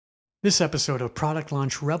This episode of Product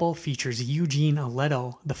Launch Rebel features Eugene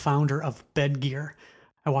Aletto, the founder of BedGear.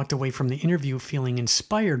 I walked away from the interview feeling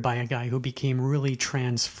inspired by a guy who became really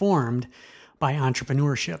transformed by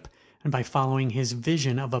entrepreneurship and by following his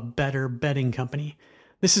vision of a better bedding company.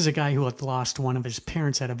 This is a guy who had lost one of his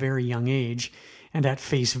parents at a very young age and at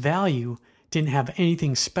face value didn't have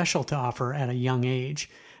anything special to offer at a young age,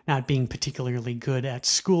 not being particularly good at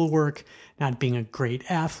schoolwork, not being a great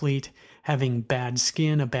athlete, having bad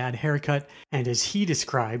skin, a bad haircut, and as he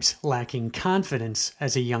describes, lacking confidence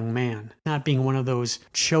as a young man, not being one of those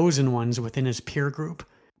chosen ones within his peer group.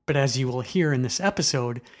 But as you will hear in this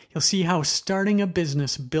episode, you'll see how starting a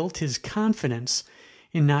business built his confidence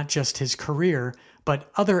in not just his career,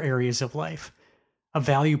 but other areas of life. A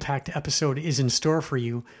value-packed episode is in store for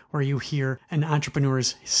you where you hear an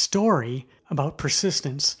entrepreneur's story about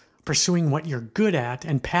persistence, pursuing what you're good at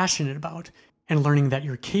and passionate about, and learning that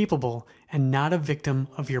you're capable and not a victim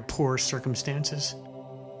of your poor circumstances.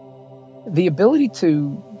 The ability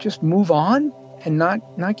to just move on and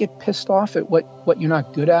not get pissed off at what you're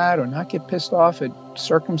not good at, or not get pissed off at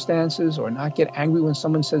circumstances, or not get angry when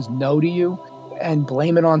someone says no to you and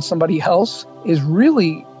blame it on somebody else is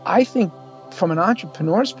really, I think, from an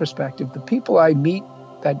entrepreneur's perspective, the people I meet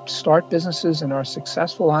that start businesses and are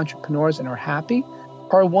successful entrepreneurs and are happy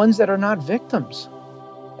are ones that are not victims.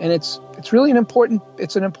 And it's really an important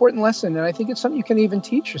lesson, and I think it's something you can even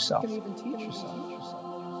teach yourself.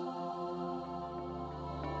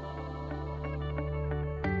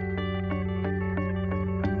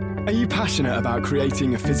 Are you passionate about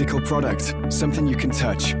creating a physical product, something you can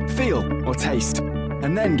touch, feel, or taste,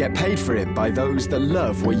 and then get paid for it by those that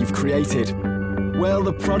love what you've created? Well,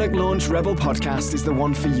 the Product Launch Rebel podcast is the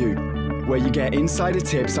one for you, where you get insider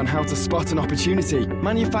tips on how to spot an opportunity,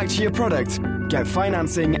 manufacture your product, get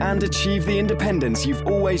financing, and achieve the independence you've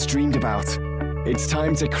always dreamed about. It's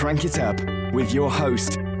time to crank it up with your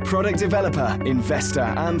host, product developer, investor,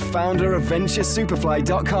 and founder of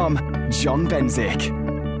VentureSuperfly.com, John Benzik.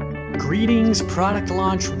 Greetings, Product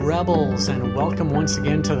Launch Rebels, and welcome once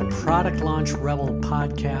again to the Product Launch Rebel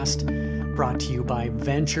podcast, brought to you by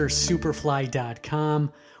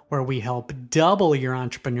VentureSuperfly.com, where we help double your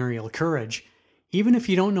entrepreneurial courage, even if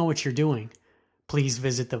you don't know what you're doing. Please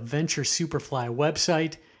visit the Venture Superfly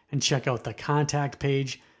website and check out the contact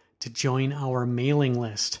page to join our mailing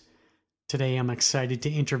list. Today, I'm excited to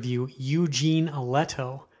interview Eugene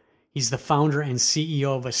Aletto. He's the founder and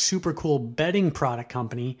CEO of a super cool bedding product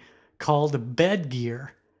company called BedGear.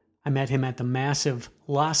 I met him at the massive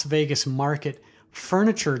Las Vegas Market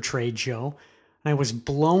furniture trade show, and I was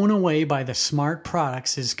blown away by the smart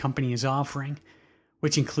products his company is offering,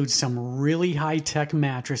 which includes some really high-tech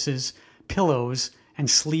mattresses, pillows, and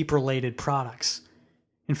sleep-related products.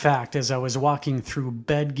 In fact, as I was walking through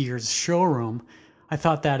BedGear's showroom, I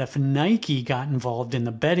thought that if Nike got involved in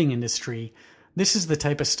the bedding industry, this is the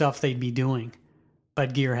type of stuff they'd be doing.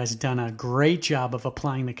 BedGear has done a great job of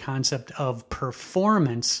applying the concept of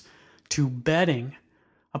performance to bedding,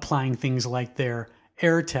 applying things like their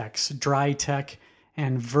AirTex, DryTech,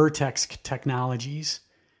 and Vertex technologies.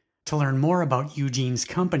 To learn more about Eugene's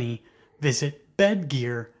company, visit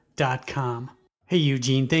bedgear.com. Hey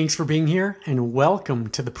Eugene, thanks for being here and welcome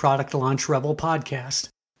to the Product Launch Rebel podcast.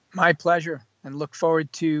 My pleasure, and look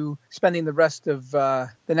forward to spending the rest of the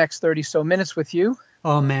next 30 so minutes with you.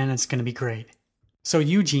 Oh man, it's going to be great. So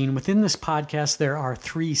Eugene, within this podcast there are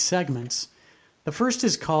 3 segments. The first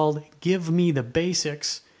is called Give Me the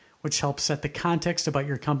Basics, which helps set the context about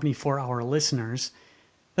your company for our listeners.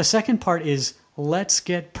 The second part is Let's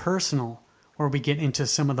Get Personal, where we get into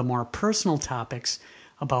some of the more personal topics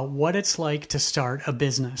about what it's like to start a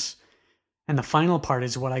business. And the final part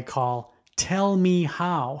is what I call Tell Me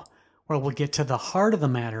How, where we'll get to the heart of the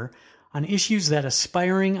matter on issues that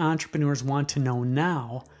aspiring entrepreneurs want to know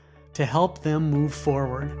now to help them move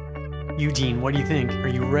forward. Eugene, what do you think? Are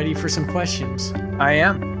you ready for some questions? I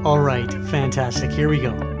am. All right, fantastic. Here we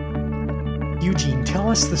go. Eugene, tell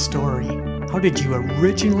us the story. How did you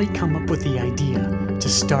originally come up with the idea to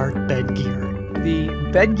start BedGear? The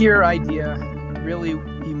BedGear idea really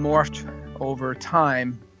morphed over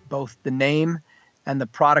time, both the name and the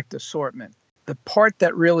product assortment. The part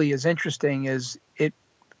that really is interesting is it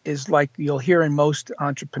is like you'll hear in most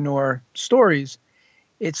entrepreneur stories,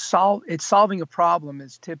 it's solving a problem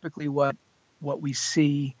is typically what we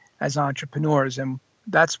see as entrepreneurs, and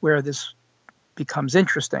that's where this becomes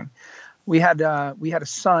interesting. We had a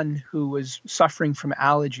son who was suffering from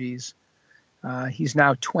allergies. He's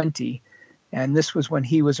now 20, and this was when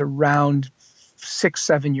he was around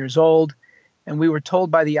 6-7 years old, and we were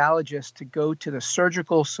told by the allergist to go to the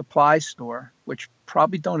surgical supply store, which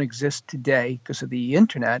probably don't exist today because of the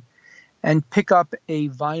internet, and pick up a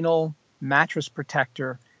vinyl mattress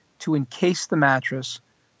protector to encase the mattress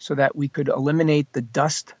so that we could eliminate the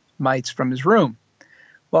dust mites from his room.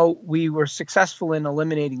 Well, we were successful in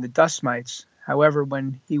eliminating the dust mites. However,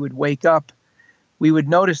 when he would wake up, we would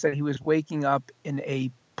notice that he was waking up in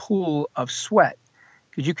a pool of sweat.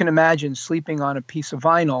 Because you can imagine sleeping on a piece of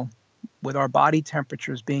vinyl with our body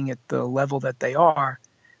temperatures being at the level that they are,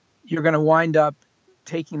 you're going to wind up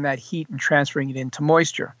taking that heat and transferring it into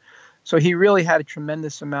moisture. So he really had a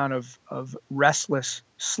tremendous amount of restless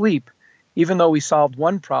sleep. Even though we solved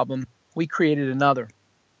one problem, we created another.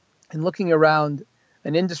 And looking around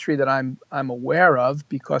an industry that I'm aware of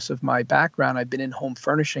because of my background, I've been in home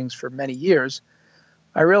furnishings for many years,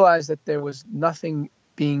 I realized that there was nothing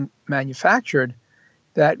being manufactured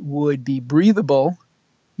that would be breathable,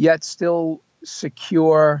 yet still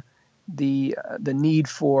secure the need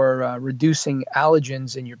for reducing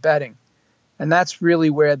allergens in your bedding. And that's really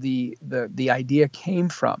where the idea came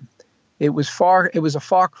from. It was a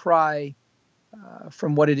far cry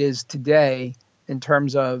from what it is today in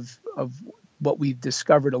terms of what we've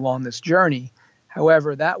discovered along this journey.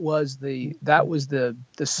 However, that was the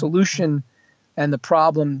solution and the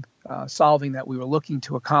problem solving that we were looking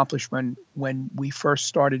to accomplish when we first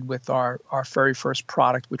started with our very first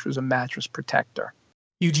product, which was a mattress protector.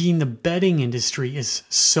 Eugene, the bedding industry is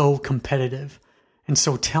so competitive. And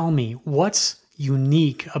so tell me, what's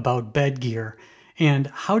unique about bed gear, and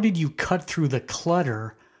how did you cut through the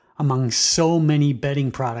clutter among so many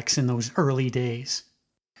bedding products in those early days?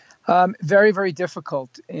 Very, very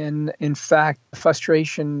difficult. In fact, the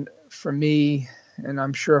frustration for me, and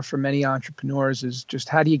I'm sure for many entrepreneurs, is just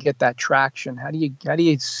how do you get that traction? How do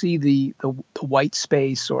you see the white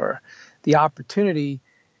space or the opportunity?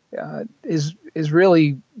 Is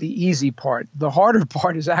really the easy part. The harder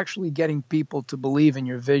part is actually getting people to believe in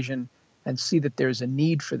your vision and see that there's a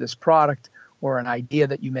need for this product or an idea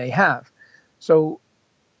that you may have. So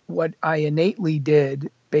what I innately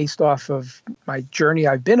did based off of my journey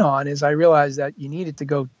I've been on is I realized that you needed to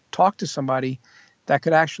go talk to somebody that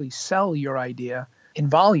could actually sell your idea in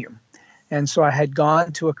volume. And so I had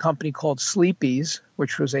gone to a company called Sleepy's,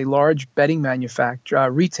 which was a large bedding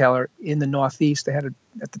retailer in the Northeast.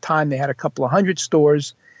 At the time, they had a couple of hundred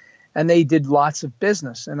stores, and they did lots of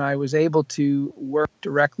business. And I was able to work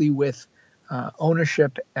directly with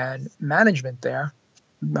ownership and management there.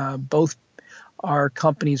 Both our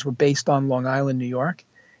companies were based on Long Island, New York.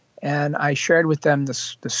 And I shared with them the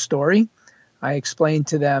story. I explained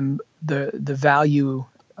to them the value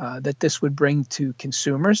that this would bring to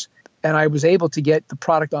consumers. And I was able to get the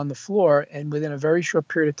product on the floor. And within a very short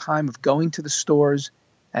period of time of going to the stores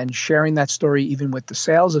and sharing that story even with the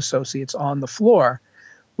sales associates on the floor,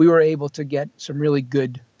 we were able to get some really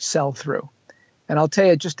good sell-through. And I'll tell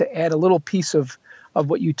you, just to add a little piece of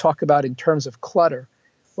what you talk about in terms of clutter,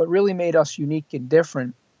 what really made us unique and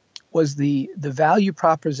different was the value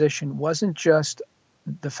proposition wasn't just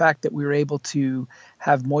the fact that we were able to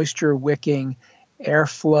have moisture wicking,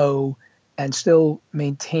 airflow, and still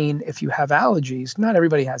maintain if you have allergies. Not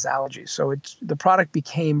everybody has allergies. So the product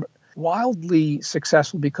became wildly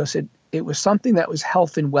successful because it was something that was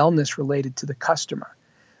health and wellness related to the customer.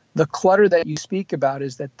 The clutter that you speak about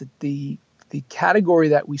is that the category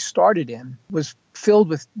that we started in was filled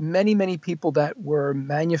with many, many people that were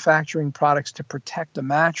manufacturing products to protect a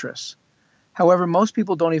mattress. However, most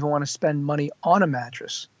people don't even want to spend money on a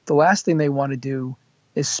mattress. The last thing they want to do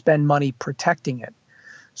is spend money protecting it.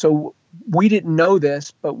 So we didn't know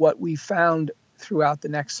this, but what we found throughout the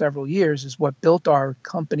next several years is what built our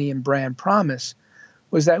company and brand promise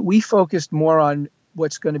was that we focused more on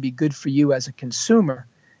what's going to be good for you as a consumer,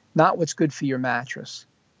 not what's good for your mattress.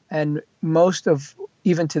 And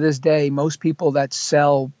even to this day, most people that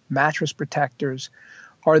sell mattress protectors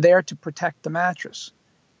are there to protect the mattress.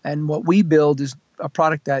 And what we build is a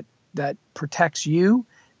product that protects you,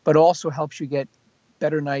 but also helps you get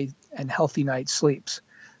better night and healthy night sleeps.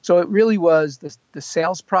 So it really was the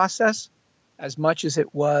sales process as much as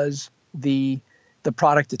it was the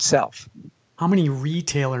product itself. How many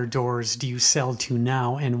retailer doors do you sell to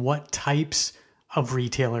now, and what types of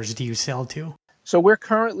retailers do you sell to? So we're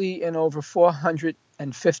currently in over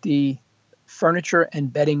 450 furniture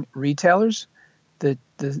and bedding retailers.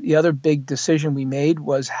 The other big decision we made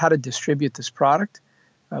was how to distribute this product.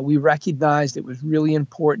 We recognized it was really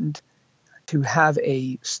important to have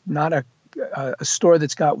not a store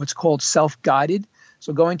that's got what's called self-guided.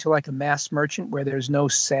 So going to like a mass merchant where there's no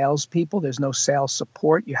salespeople, there's no sales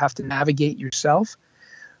support, you have to navigate yourself.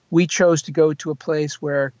 We chose to go to a place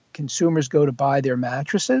where consumers go to buy their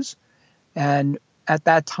mattresses. And at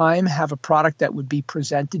that time have a product that would be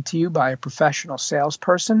presented to you by a professional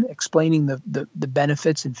salesperson explaining the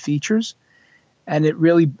benefits and features. And it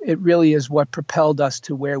really is what propelled us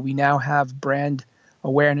to where we now have brand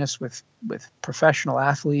awareness with professional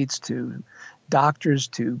athletes, to doctors,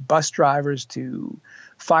 to bus drivers, to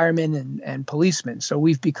firemen and policemen. So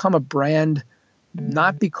we've become a brand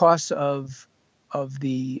not because of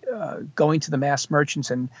the going to the mass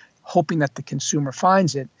merchants and hoping that the consumer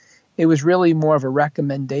finds it. It was really more of a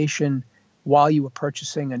recommendation while you were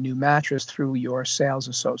purchasing a new mattress through your sales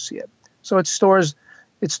associate. So it's stores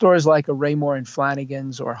like a Raymore and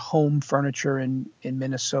Flanagan's, or Home Furniture in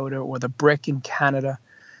Minnesota, or The Brick in Canada.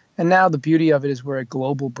 And now the beauty of it is we're a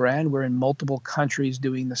global brand. We're in multiple countries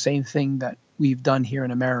doing the same thing that we've done here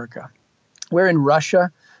in America. We're in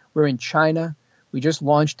Russia. We're in China. We just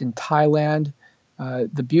launched in Thailand.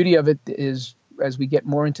 The beauty of it is, as we get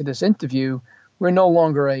more into this interview, we're no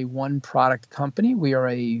longer a one-product company. We are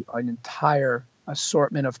an entire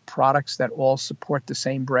assortment of products that all support the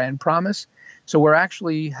same brand promise. So we're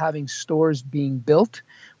actually having stores being built.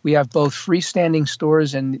 We have both freestanding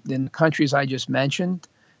stores in the countries I just mentioned.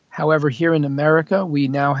 However, here in America, we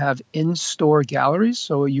now have in-store galleries.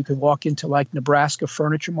 So you can walk into like Nebraska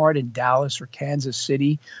Furniture Mart in Dallas or Kansas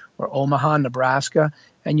City or Omaha, Nebraska,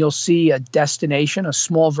 and you'll see a destination, a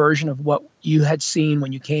small version of what you had seen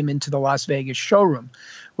when you came into the Las Vegas showroom.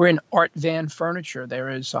 We're in Art Van Furniture. There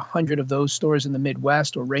is 100 of those stores in the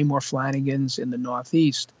Midwest, or Raymore Flanagan's in the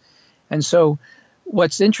Northeast. And so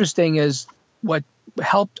what's interesting is what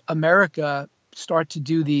helped America start to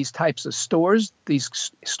do these types of stores,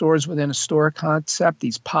 these stores within a store concept,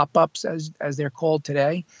 these pop-ups as they're called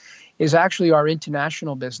today, is actually our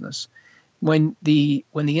international business. When the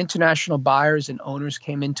international buyers and owners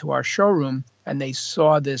came into our showroom and they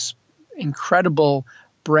saw this incredible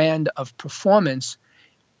brand of performance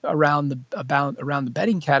around the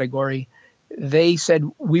bedding category, they said,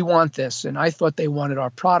 "We want this." And I thought they wanted our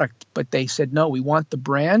product, but they said, "No, we want the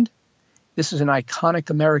brand. This is an iconic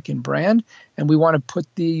American brand, and we want to put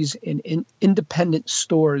these in independent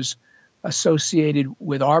stores associated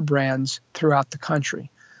with our brands throughout the country."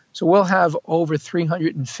 So we'll have over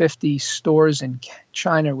 350 stores in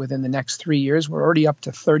China within the next 3 years. We're already up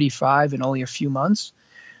to 35 in only a few months.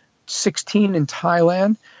 16 in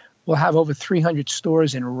Thailand. We'll have over 300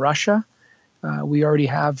 stores in Russia. We already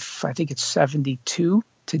have, I think it's 72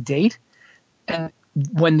 to date. And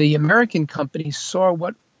when the American companies saw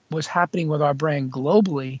what was happening with our brand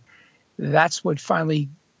globally, that's what finally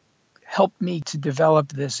helped me to develop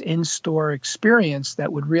this in-store experience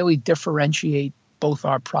that would really differentiate both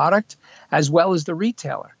our product as well as the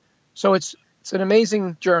retailer. So it's an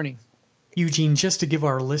amazing journey. Eugene, just to give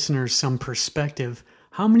our listeners some perspective,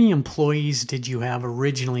 how many employees did you have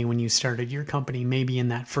originally when you started your company, maybe in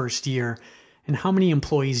that first year? And how many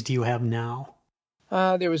employees do you have now?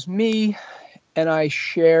 There was me, and I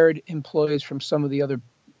shared employees from some of the other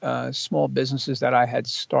small businesses that I had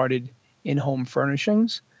started in home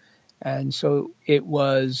furnishings. And so it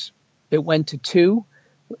went to 2,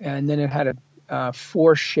 and then it had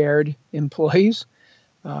 4 shared employees.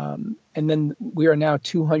 And then we are now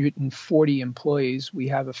 240 employees. We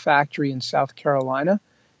have a factory in South Carolina,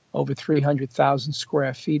 over 300,000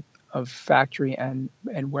 square feet of factory and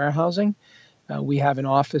warehousing. We have an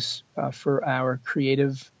office for our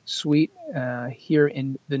creative suite here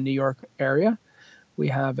in the New York area. We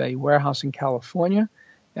have a warehouse in California,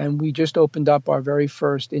 and we just opened up our very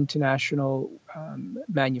first international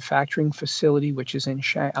manufacturing facility, which is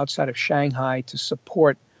outside of Shanghai, to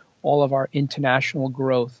support all of our international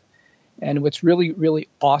growth. And what's really, really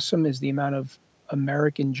awesome is the amount of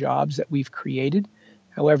American jobs that we've created.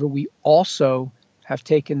 However, we also have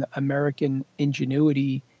taken the American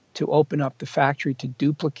ingenuity to open up the factory to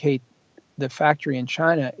duplicate. The factory in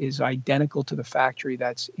China is identical to the factory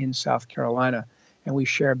that's in South Carolina, and we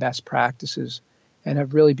share best practices and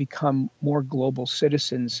have really become more global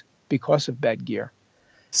citizens because of Bedgear.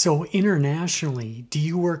 So internationally, do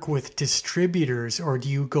you work with distributors, or do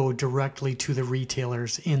you go directly to the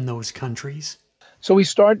retailers in those countries? So we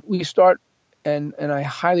start, and I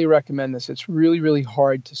highly recommend this. It's really, really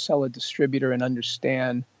hard to sell a distributor and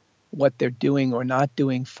understand what they're doing or not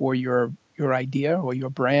doing for your idea or your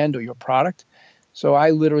brand or your product. So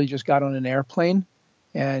I literally just got on an airplane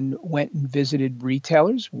and went and visited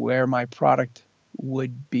retailers where my product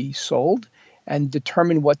would be sold and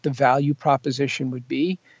determined what the value proposition would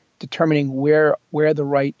be, determining where the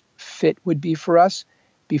right fit would be for us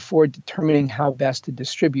before determining how best to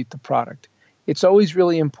distribute the product. It's always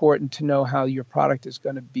really important to know how your product is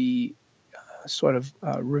going to be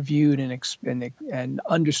reviewed and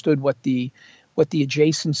understood what the what the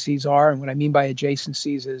adjacencies are. And what I mean by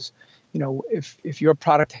adjacencies is, if your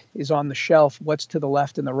product is on the shelf, what's to the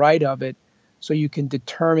left and the right of it, so you can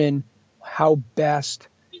determine how best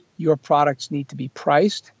your products need to be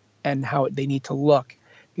priced and how they need to look.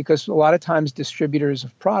 Because a lot of times distributors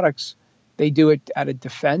of products, they do it at a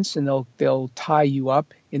defense, and they'll tie you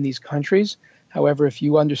up in these countries. However, if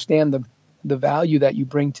you understand the value that you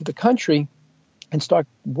bring to the country and start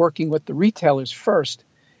working with the retailers first,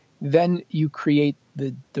 then you create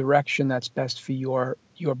the direction that's best for your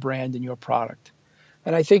brand and your product.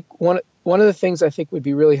 And I think one of the things I think would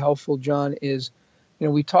be really helpful, John, is,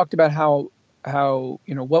 we talked about how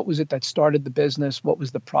what was it that started the business? What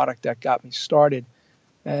was the product that got me started?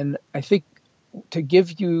 And I think to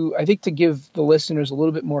give the listeners a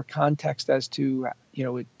little bit more context as to,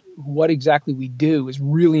 what exactly we do is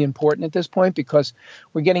really important at this point, because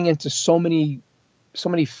we're getting into so many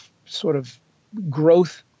sort of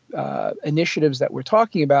growth initiatives that we're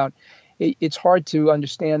talking about. It's hard to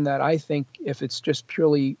understand that, I think, if it's just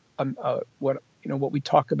purely what we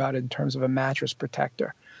talk about in terms of a mattress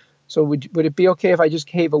protector. So would it be okay if I just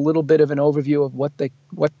gave a little bit of an overview of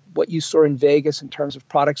what you saw in Vegas in terms of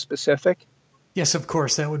product specific? Yes, of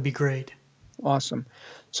course. That would be great. Awesome.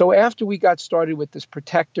 So after we got started with this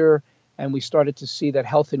protector, and we started to see that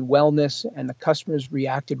health and wellness, and the customers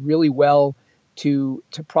reacted really well to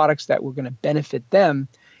products that were going to benefit them,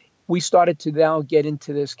 we started to now get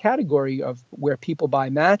into this category of where people buy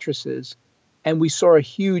mattresses, and we saw a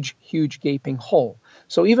huge, huge gaping hole.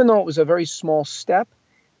 So even though it was a very small step,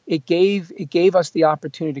 it gave us the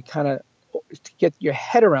opportunity to kind of get your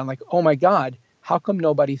head around, like, oh my God, how come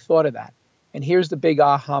nobody thought of that? And here's the big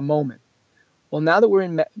aha moment. Well, now that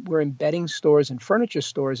we're in bedding stores and furniture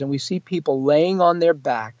stores, and we see people laying on their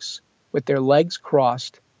backs with their legs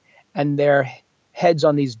crossed and their heads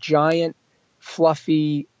on these giant,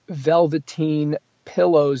 fluffy, velveteen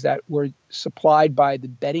pillows that were supplied by the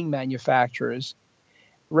bedding manufacturers,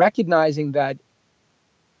 recognizing that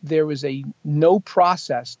there was no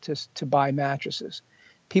process to buy mattresses.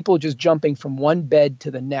 People just jumping from one bed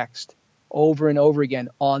to the next over and over again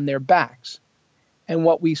on their backs. And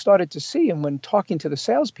what we started to see, and when talking to the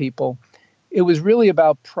salespeople, it was really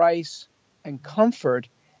about price and comfort.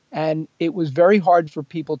 And it was very hard for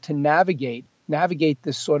people to navigate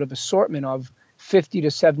this sort of assortment of 50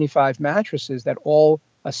 to 75 mattresses that all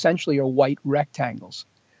essentially are white rectangles.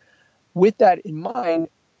 With that in mind,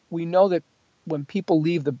 we know that when people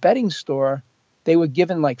leave the bedding store, they were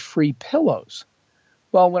given like free pillows.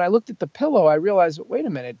 Well, when I looked at the pillow, I realized, wait a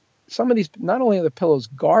minute, some of these, not only are the pillows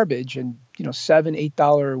garbage and $7,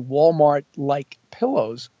 $8 Walmart-like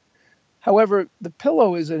pillows, however, the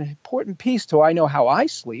pillow is an important piece to I know how I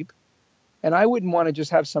sleep, and I wouldn't want to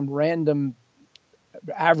just have some random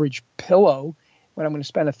average pillow when I'm going to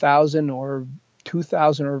spend $1,000 or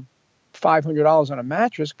 $2,000 or $500 on a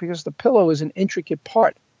mattress, because the pillow is an intricate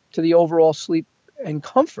part to the overall sleep and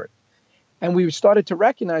comfort. And we started to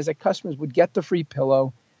recognize that customers would get the free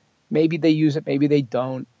pillow. Maybe they use it, maybe they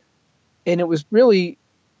don't. And it was really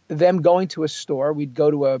them going to a store. We'd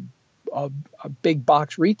go to a big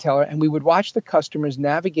box retailer, and we would watch the customers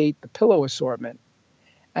navigate the pillow assortment.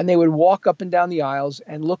 And they would walk up and down the aisles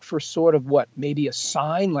and look for sort of maybe a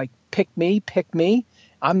sign like, pick me,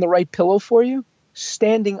 I'm the right pillow for you,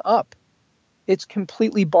 standing up. It's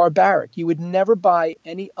completely barbaric. You would never buy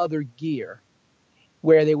any other gear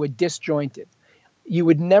where they were disjointed. You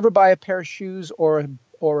would never buy a pair of shoes or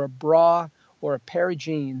a bra or a pair of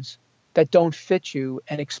jeans that don't fit you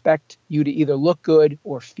and expect you to either look good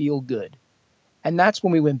or feel good. And that's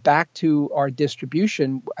when we went back to our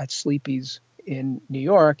distribution at Sleepy's in New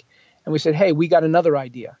York, and we said, hey, we got another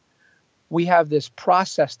idea. We have this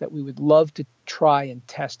process that we would love to try and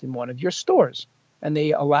test in one of your stores. And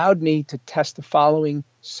they allowed me to test the following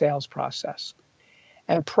sales process.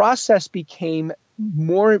 And process became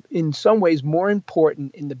in some ways more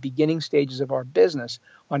important in the beginning stages of our business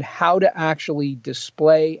on how to actually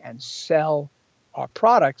display and sell our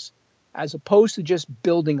products, as opposed to just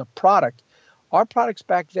building a product. Our products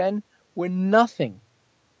back then were nothing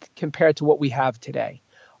compared to what we have today.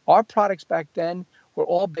 Our products back then were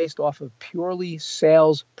all based off of purely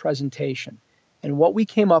sales presentation. And what we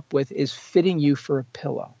came up with is fitting you for a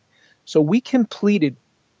pillow. So we completed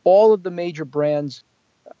all of the major brands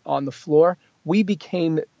on the floor. We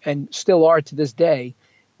became, and still are to this day,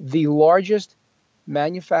 the largest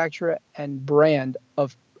manufacturer and brand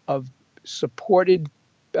of supported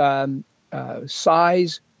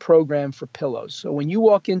size program for pillows. So when you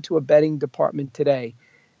walk into a bedding department today,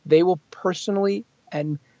 they will personally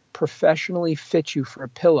and professionally fit you for a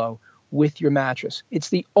pillow with your mattress. It's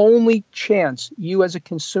the only chance you as a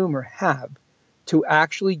consumer have to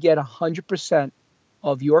actually get 100%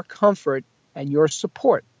 of your comfort and your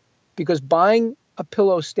support. Because buying a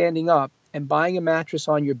pillow standing up and buying a mattress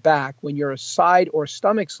on your back when you're a side or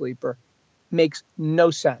stomach sleeper makes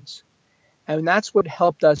no sense. And that's what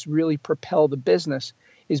helped us really propel the business,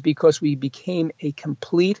 is because we became a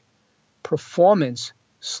complete performance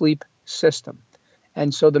sleep system.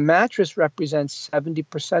 And so the mattress represents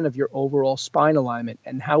 70% of your overall spine alignment.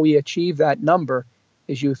 And how we achieve that number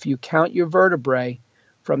is if you count your vertebrae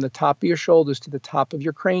from the top of your shoulders to the top of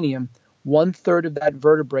your cranium, 1/3 of that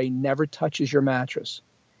vertebrae never touches your mattress.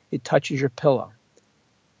 It touches your pillow.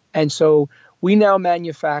 And so we now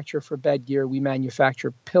manufacture for Bedgear, we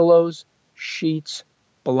manufacture pillows, sheets,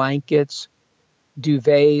 blankets,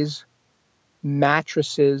 duvets,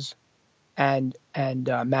 mattresses, and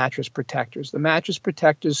mattress protectors. The mattress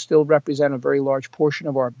protectors still represent a very large portion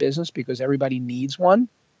of our business because everybody needs one.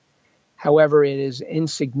 However, it is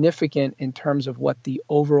insignificant in terms of what the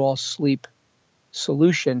overall sleep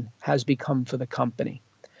solution has become for the company.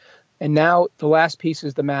 And now the last piece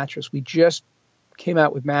is the mattress. We just came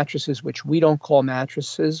out with mattresses, which we don't call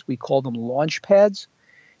mattresses. We call them launch pads,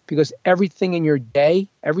 because everything in your day,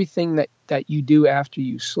 everything that you do after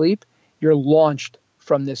you sleep, you're launched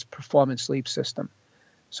from this performance sleep system.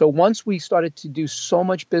 So once we started to do so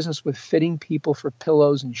much business with fitting people for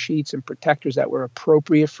pillows and sheets and protectors that were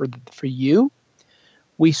appropriate for you,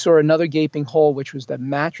 we saw another gaping hole, which was the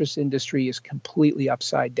mattress industry is completely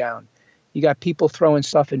upside down. You got people throwing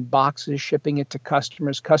stuff in boxes, shipping it to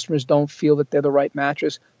customers. Customers don't feel that they're the right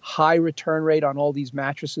mattress. High return rate on all these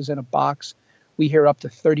mattresses in a box. We hear up to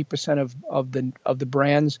 30% of the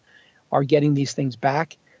brands are getting these things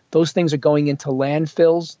back. Those things are going into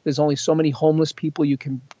landfills. There's only so many homeless people you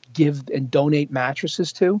can give and donate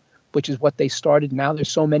mattresses to, which is what they started. Now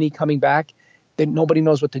there's so many coming back that nobody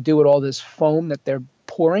knows what to do with all this foam that they're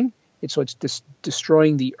pouring. It's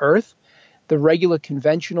destroying the earth. The regular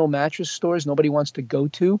conventional mattress stores nobody wants to go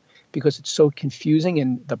to because it's so confusing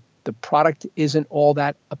and the product isn't all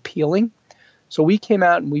that appealing. So we came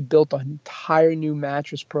out and we built an entire new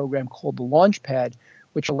mattress program called the Launchpad,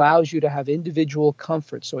 which allows you to have individual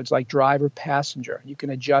comfort. So it's like driver passenger. You can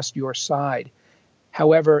adjust your side.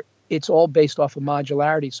 However, it's all based off of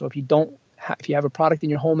modularity. So if you have a product in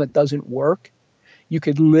your home that doesn't work, you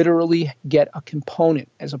could literally get a component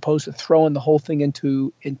as opposed to throwing the whole thing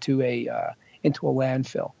into a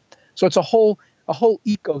landfill. So it's a whole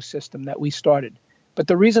ecosystem that we started. But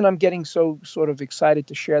the reason I'm getting so sort of excited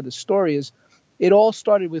to share the story is it all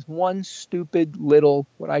started with one stupid little,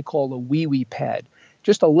 what I call a wee pad.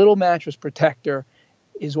 Just a little mattress protector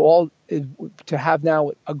is all to have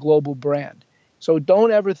now a global brand. So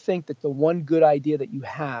don't ever think that the one good idea that you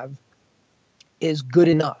have is good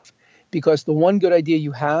enough, because the one good idea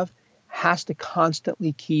you have has to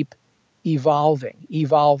constantly keep evolving.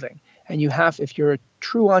 And you have, if you're a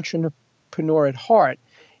true entrepreneur at heart,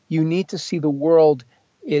 you need to see the world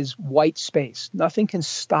is white space. Nothing can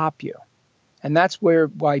stop you. And that's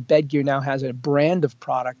why Bedgear now has a brand of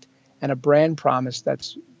product and a brand promise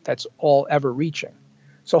that's all ever reaching.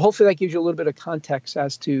 So hopefully that gives you a little bit of context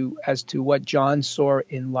as to what John saw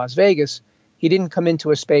in Las Vegas. He didn't come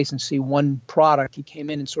into a space and see one product. He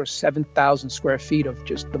came in and saw 7,000 square feet of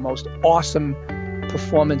just the most awesome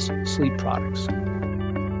performance sleep products.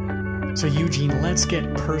 So Eugene, let's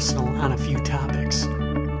get personal on a few topics.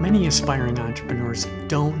 Many aspiring entrepreneurs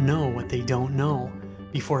don't know what they don't know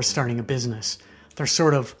before starting a business. They're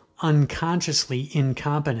sort of unconsciously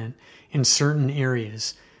incompetent in certain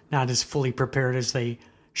areas, not as fully prepared as they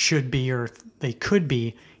should be or they could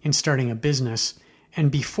be in starting a business.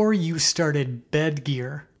 And before you started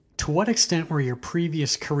Bedgear, to what extent were your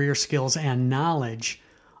previous career skills and knowledge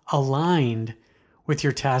aligned with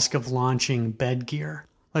your task of launching Bedgear?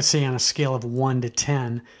 Let's say on a scale of 1 to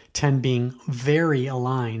 10, 10 being very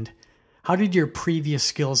aligned. How did your previous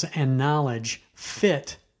skills and knowledge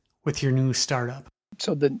fit with your new startup?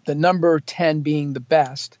 So the number 10 being the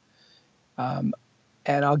best, and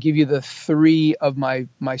I'll give you the 3 of my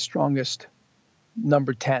strongest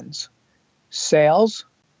number 10s. Sales,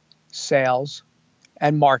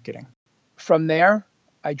 and marketing. From there,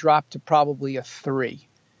 I dropped to probably a 3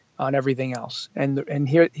 on everything else. And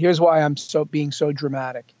here's why I'm being so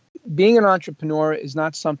dramatic. Being an entrepreneur is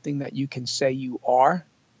not something that you can say you are.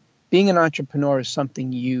 Being an entrepreneur is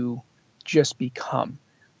something you just become.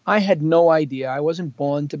 I had no idea. I wasn't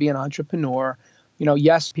born to be an entrepreneur.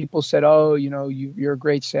 Yes, people said, oh, you're a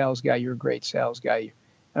great sales guy. You're a great sales guy.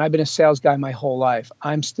 And I've been a sales guy my whole life.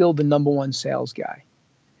 I'm still the number one sales guy.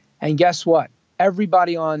 And guess what?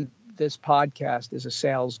 Everybody on this podcast is a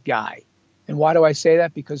sales guy. And why do I say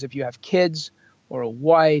that? Because if you have kids or a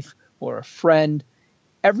wife or a friend,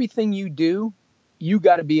 everything you do, you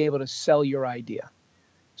got to be able to sell your idea.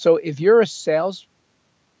 So if you're a sales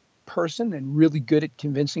person and really good at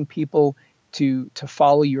convincing people to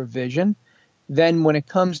follow your vision, then when it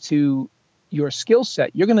comes to your skill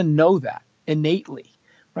set, you're going to know that innately,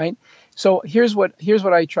 right? So here's what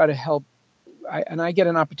I try to help. I get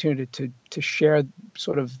an opportunity to share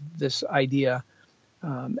sort of this idea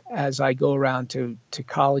as I go around to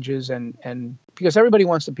colleges and because everybody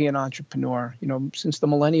wants to be an entrepreneur. Since the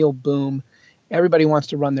millennial boom, everybody wants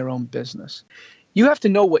to run their own business. You have to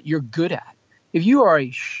know what you're good at. If you are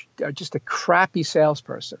just a crappy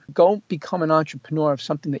salesperson, go become an entrepreneur of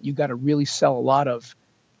something that you got to really sell a lot of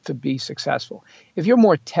to be successful. If you're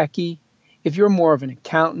more techie, if you're more of an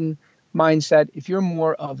accountant mindset, if you're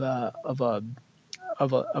more of a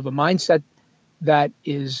mindset that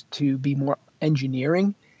is to be more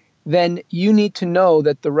engineering, then you need to know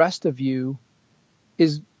that the rest of you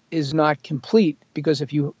is not complete, because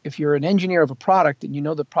if you're an engineer of a product and you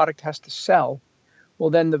know the product has to sell, well,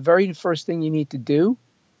 then the very first thing you need to do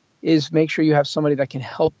is make sure you have somebody that can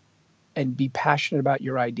help and be passionate about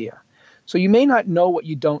your idea. So you may not know what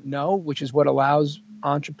you don't know, which is what allows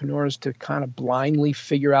entrepreneurs to kind of blindly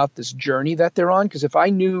figure out this journey that they're on. Because if I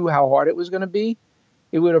knew how hard it was going to be,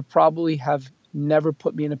 it would have probably have never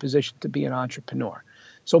put me in a position to be an entrepreneur.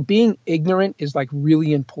 So being ignorant is like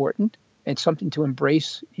really important and something to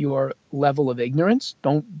embrace your level of ignorance.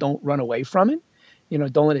 Don't run away from it.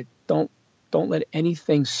 Don't let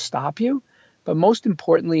anything stop you. But most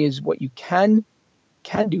importantly is what you can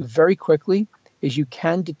do very quickly is you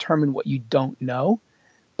can determine what you don't know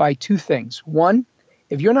by two things. One,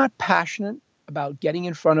 if you're not passionate about getting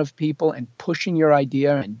in front of people and pushing your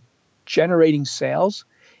idea and generating sales,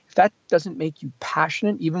 if that doesn't make you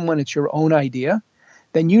passionate, even when it's your own idea,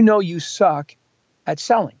 then you know you suck at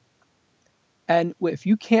selling. And if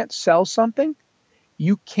you can't sell something,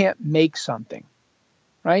 you can't make something,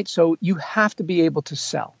 right? So you have to be able to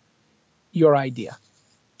sell your idea.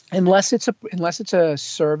 Unless it's a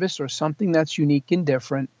service or something that's unique and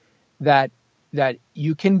different that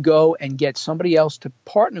you can go and get somebody else to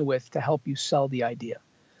partner with to help you sell the idea.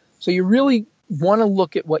 So you really want to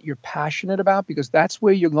look at what you're passionate about, because that's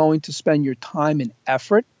where you're going to spend your time and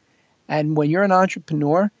effort. And when you're an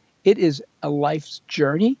entrepreneur, it is a life's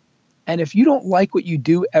journey. And if you don't like what you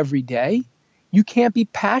do every day, you can't be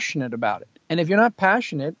passionate about it. And if you're not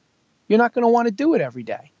passionate, you're not going to want to do it every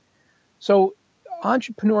day. So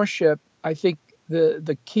entrepreneurship, I think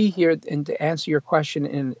the key here, and to answer your question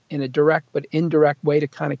in a direct but indirect way to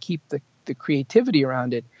kind of keep the creativity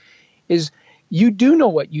around it, is you do know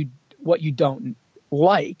what you don't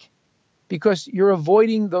like, because you're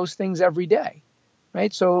avoiding those things every day,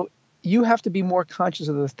 right? So you have to be more conscious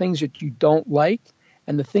of the things that you don't like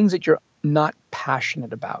and the things that you're not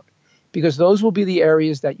passionate about, because those will be the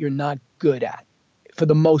areas that you're not good at for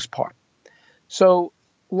the most part. So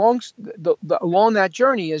along that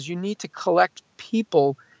journey is you need to collect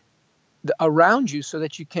people around you so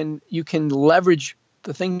that you can leverage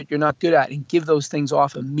the thing that you're not good at and give those things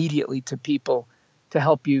off immediately to people to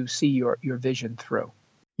help you see your vision through.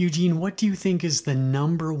 Eugene, what do you think is the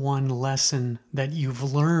number one lesson that you've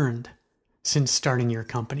learned since starting your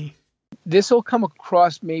company? This will come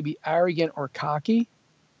across maybe arrogant or cocky.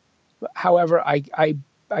 However, I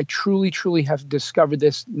truly have discovered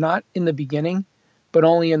this not in the beginning, but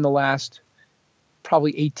only in the last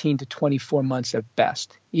probably 18 to 24 months at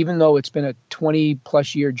best, even though it's been a 20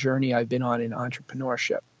 plus year journey I've been on in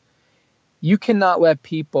entrepreneurship. You cannot let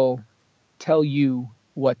people tell you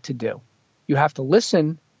what to do. You have to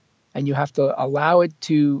listen, and you have to allow it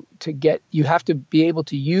to get, you have to be able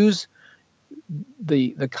to use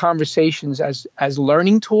the conversations as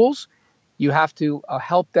learning tools. You have to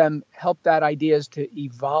help that ideas to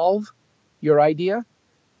evolve your idea.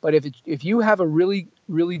 But if you have a really,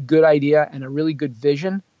 really good idea and a really good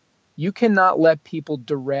vision, you cannot let people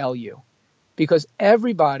derail you, because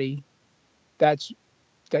everybody that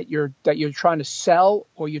you're trying to sell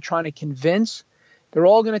or you're trying to convince, they're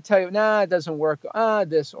all going to tell you, nah, it doesn't work,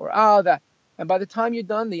 this or that. And by the time you're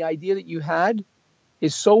done, the idea that you had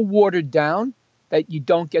is so watered down that you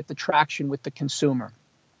don't get the traction with the consumer.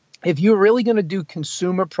 If you're really going to do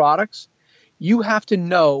consumer products, you have to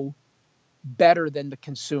know better than the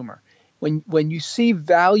consumer. When you see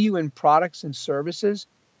value in products and services,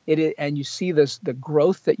 and you see the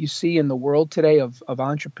growth that you see in the world today of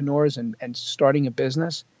entrepreneurs and starting a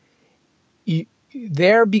business,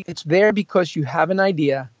 it's there because you have an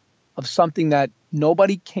idea of something that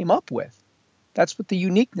nobody came up with. That's what the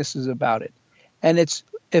uniqueness is about it. And it's,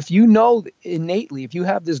 if you know innately, if you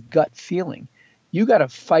have this gut feeling, you got to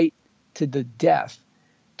fight to the death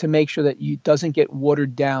to make sure that it doesn't get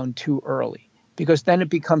watered down too early, because then it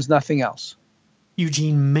becomes nothing else.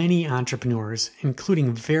 Eugene, many entrepreneurs,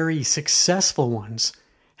 including very successful ones,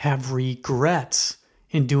 have regrets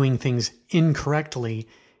in doing things incorrectly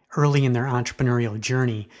early in their entrepreneurial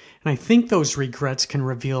journey. And I think those regrets can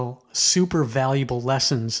reveal super valuable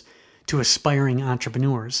lessons to aspiring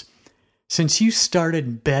entrepreneurs. Since you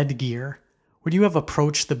started Bed Gear, would you have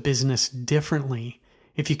approached the business differently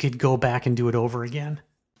if you could go back and do it over again?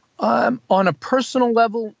 On a personal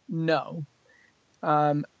level, no.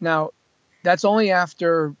 Now, that's only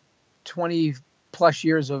after 20 plus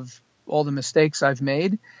years of all the mistakes I've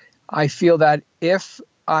made. I feel that if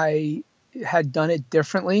I had done it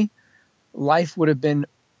differently, life would have been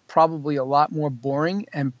probably a lot more boring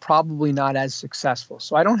and probably not as successful.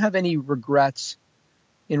 So I don't have any regrets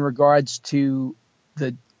in regards to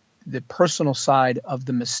the personal side of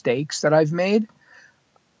the mistakes that I've made.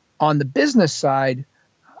 On the business side,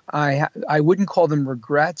 I wouldn't call them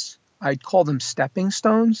regrets. I'd call them stepping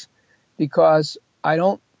stones, because I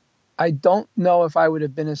don't know if I would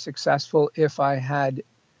have been as successful if I had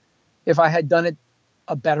done it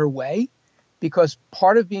a better way, because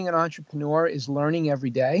part of being an entrepreneur is learning every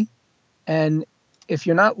day. And if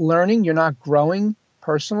you're not learning, you're not growing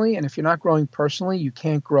personally. And if you're not growing personally, you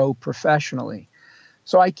can't grow professionally.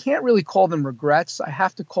 So I can't really call them regrets. I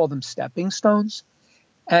have to call them stepping stones.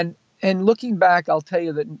 And looking back, I'll tell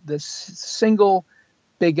you that the single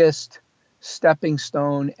biggest stepping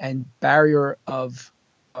stone and barrier of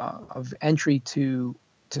entry to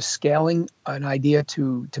scaling an idea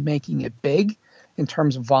to making it big in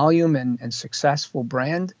terms of volume and successful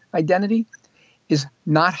brand identity is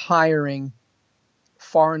not hiring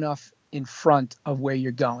far enough in front of where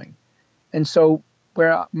you're going. And so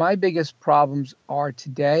where my biggest problems are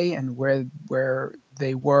today and where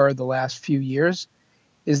they were the last few years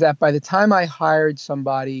is that by the time I hired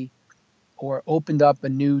somebody or opened up a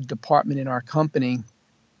new department in our company,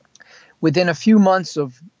 within a few months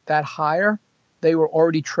of that hire, they were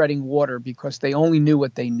already treading water because they only knew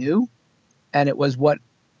what they knew, and it was what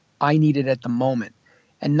I needed at the moment.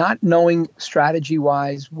 And not knowing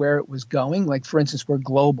strategy-wise where it was going, like for instance, we're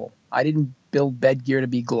global. I didn't build Bed Gear to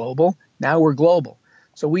be global. Now we're global.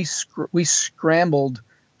 So we scrambled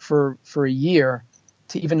for a year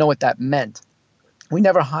to even know what that meant. We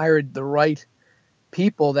never hired the right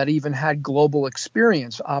people that even had global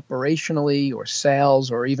experience operationally or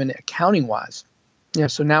sales or even accounting wise.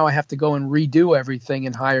 So now I have to go and redo everything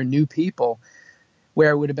and hire new people,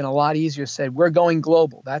 where it would have been a lot easier to say, we're going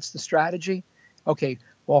global. That's the strategy. Okay,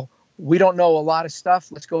 well, we don't know a lot of stuff.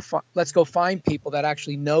 Let's go find people that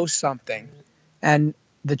actually know something. And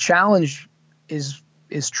the challenge is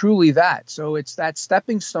truly that. So it's that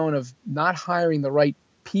stepping stone of not hiring the right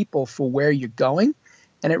people for where you're going.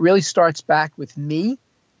 And it really starts back with me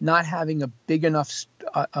not having a big enough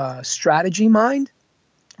strategy mind,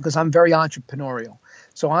 because I'm very entrepreneurial.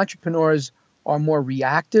 So entrepreneurs are more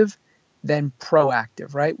reactive than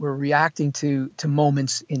proactive, right? We're reacting to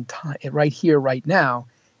moments in time, right here, right now.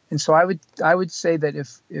 And so I would say that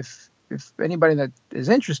if anybody that is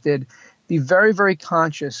interested, be very, very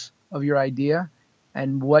conscious of your idea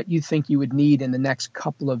and what you think you would need in the next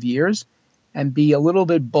couple of years, and be a little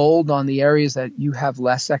bit bold on the areas that you have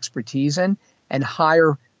less expertise in, and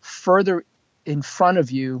hire further in front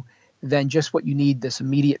of you than just what you need this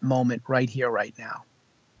immediate moment right here, right now.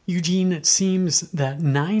 Eugene, it seems that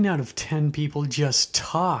 9 out of 10 people just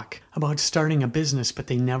talk about starting a business, but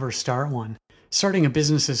they never start one. Starting a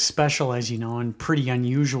business is special, as you know, and pretty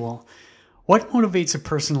unusual. What motivates a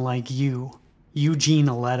person like you, Eugene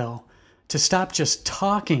Aletto, to stop just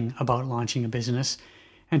talking about launching a business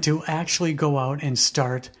and to actually go out and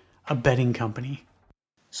start a bedding company?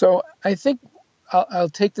 So I think I'll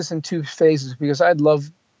take this in two phases, because I'd love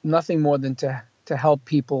nothing more than to help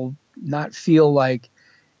people not feel like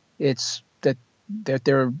it's that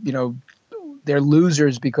they're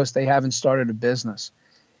losers because they haven't started a business.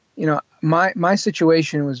 My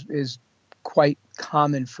situation is quite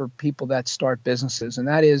common for people that start businesses, and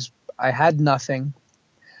that is I had nothing.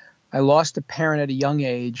 I lost a parent at a young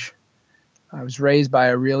age. I was raised by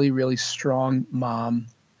a really, really strong mom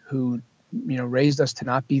who, raised us to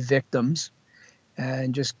not be victims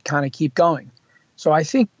and just kind of keep going. So I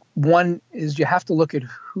think one is you have to look at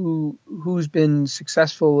who's been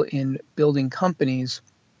successful in building companies.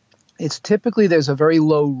 It's typically there's a very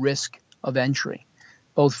low risk of entry,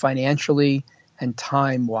 both financially and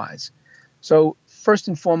time-wise. So first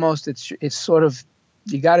and foremost, it's sort of,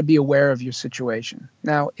 you got to be aware of your situation.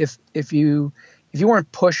 Now, if you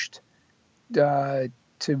weren't pushed to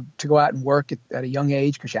go out and work at a young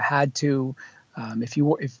age because you had to,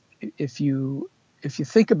 if you if you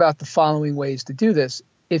think about the following ways to do this,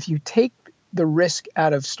 if you take the risk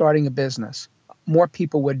out of starting a business, more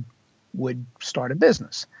people would start a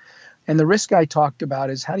business. And the risk I talked about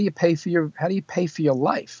is how do you pay for your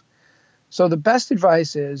life? So the best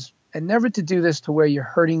advice is, and never to do this to where you're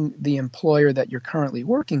hurting the employer that you're currently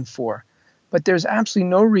working for, but there's absolutely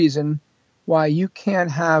no reason why you can't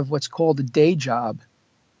have what's called a day job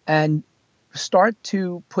and start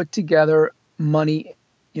to put together money,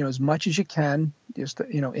 as much as you can, just,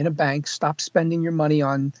 in a bank. Stop spending your money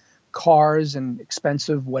on cars and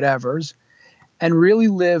expensive whatevers, and really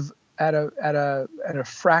live at a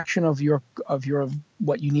fraction of your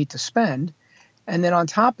what you need to spend. And then on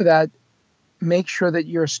top of that, make sure that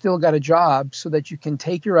you're still got a job so that you can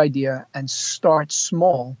take your idea and start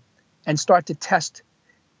small and start to test.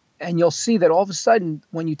 And you'll see that all of a sudden,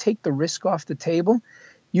 when you take the risk off the table,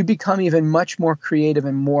 you become even much more creative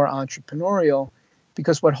and more entrepreneurial,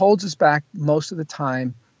 because what holds us back most of the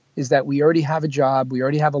time is that we already have a job, we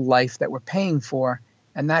already have a life that we're paying for,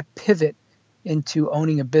 and that pivot into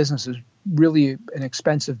owning a business is really an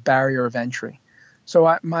expensive barrier of entry.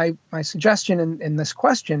 So my suggestion in this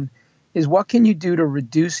question is, what can you do to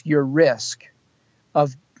reduce your risk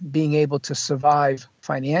of being able to survive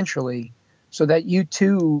financially, so that you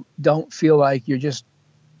too don't feel like you're just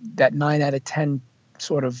that 9 out of 10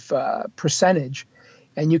 sort of percentage,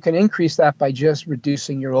 and you can increase that by just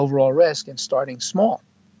reducing your overall risk and starting small.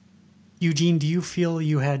 Eugene, do you feel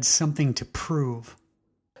you had something to prove?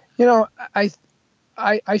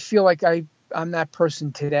 I feel like I'm that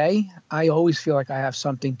person today. I always feel like I have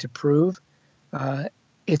something to prove.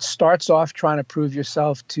 It starts off trying to prove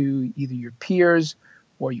yourself to either your peers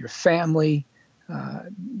or your family.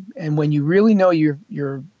 And when you really know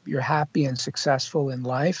you're happy and successful in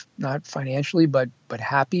life, not financially, but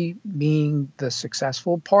happy being the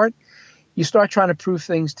successful part, you start trying to prove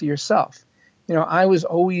things to yourself. I was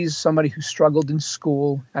always somebody who struggled in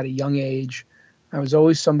school at a young age. I was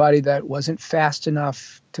always somebody that wasn't fast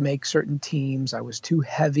enough to make certain teams. I was too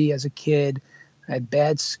heavy as a kid. I had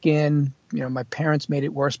bad skin. My parents made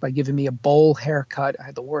it worse by giving me a bowl haircut. I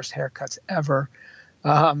had the worst haircuts ever.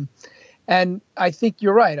 And I think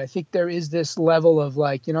you're right. I think there is this level of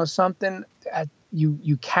something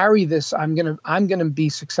you carry this. I'm gonna be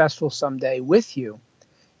successful someday with you.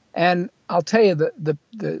 And I'll tell you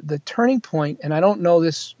the turning point, and I don't know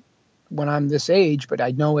this when I'm this age, but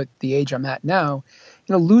I know at the age I'm at now,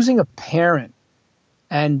 losing a parent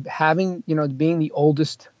and having, being the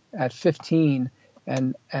oldest at 15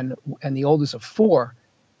 and the oldest of 4,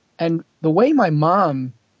 and the way my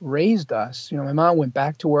mom raised us, my mom went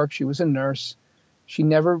back to work. She was a nurse. She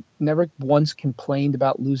never once complained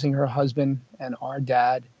about losing her husband and our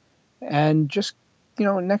dad. And just,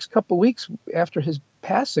 the next couple of weeks after his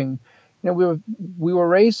passing, we were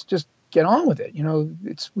raised to just get on with it.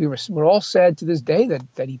 We're all sad to this day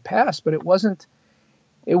that he passed, but it wasn't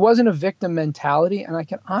a victim mentality. And I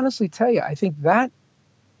can honestly tell you, I think that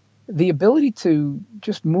the ability to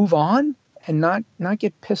just move on and not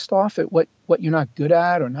get pissed off at what you're not good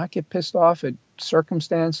at, or not get pissed off at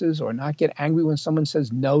circumstances, or not get angry when someone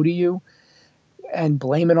says no to you and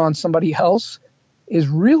blame it on somebody else, is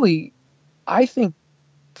really, I think,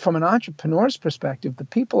 from an entrepreneur's perspective, the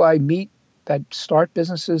people I meet that start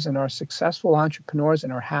businesses and are successful entrepreneurs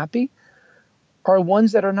and are happy are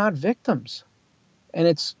ones that are not victims. And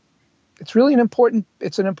it's really an important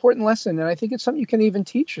lesson. And I think it's something you can even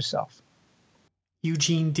teach yourself.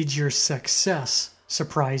 Eugene, did your success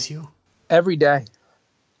surprise you? Every day.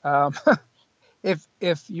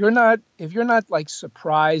 If you're not like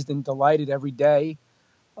surprised and delighted every day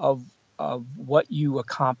of what you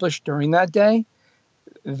accomplished during that day,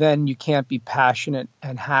 then you can't be passionate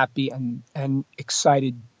and happy and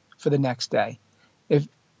excited for the next day. If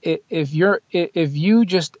you're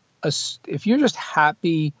just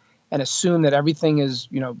happy and assume that everything is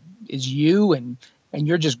you and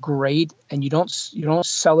you're just great, and you don't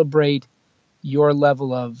celebrate your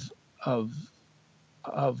level of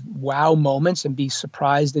wow moments and be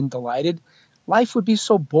surprised and delighted, life would be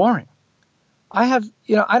so boring. I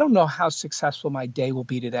don't know how successful my day will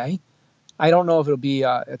be today. I don't know if it'll be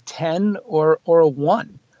a 10 or a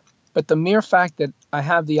 1, but the mere fact that I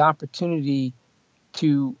have the opportunity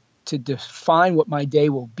to define what my day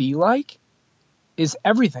will be like is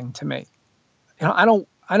everything to me. I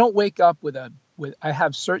don't wake up with I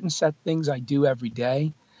have certain set things I do every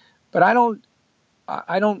day, but I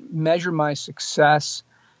don't measure my success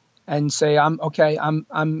and say I'm okay,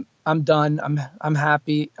 I'm done, I'm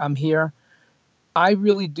happy, I'm here. I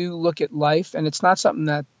really do look at life, and it's not something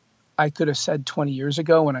that I could have said 20 years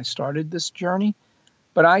ago when I started this journey,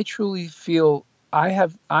 but I truly feel I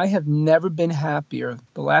have never been happier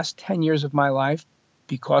the last 10 years of my life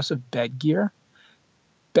because of Bedgear.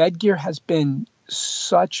 Bedgear has been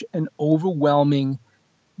such an overwhelming,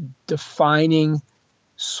 defining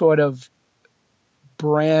sort of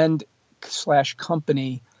brand slash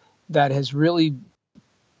company that has really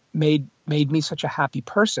made me such a happy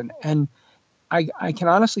person. And I can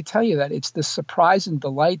honestly tell you that it's the surprise and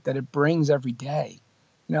delight that it brings every day.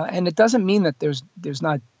 And it doesn't mean that there's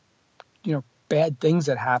not, bad things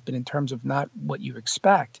that happen in terms of not what you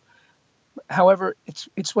expect. However,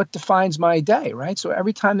 it's what defines my day, right? So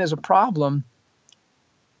every time there's a problem,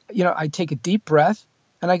 I take a deep breath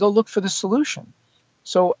and I go look for the solution.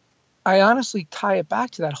 So I honestly tie it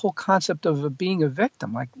back to that whole concept of being a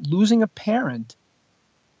victim. Like losing a parent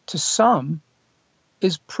to some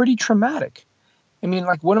is pretty traumatic. I mean,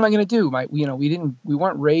 like, what am I going to do? We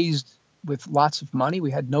weren't raised with lots of money.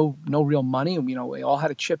 We had no real money, and we all had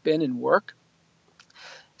to chip in and work.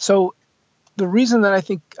 So the reason that I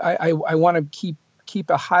think I want to keep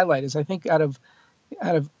a highlight is I think out of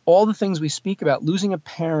all the things we speak about, losing a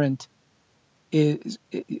parent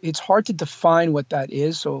it's hard to define what that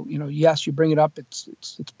is. So, yes, you bring it up. It's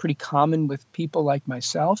pretty common with people like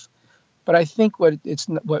myself, but I think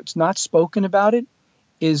what's not spoken about it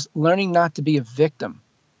is learning not to be a victim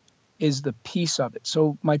is the piece of it.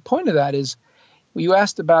 So my point of that is, you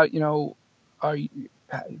asked about, are you,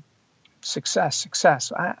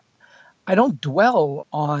 success. I don't dwell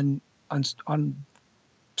on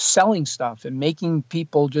selling stuff and making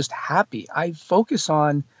people just happy. I focus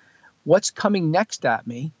on what's coming next at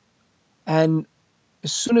me, and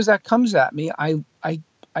as soon as that comes at me, I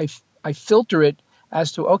filter it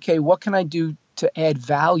as to, okay, what can I do to add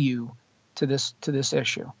value to this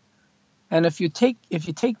issue? And if you take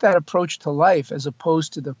that approach to life, as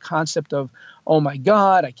opposed to the concept of, oh my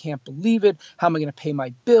God, I can't believe it, how am I going to pay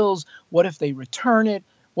my bills? What if they return it?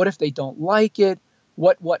 What if they don't like it?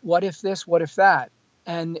 What if this? What if that?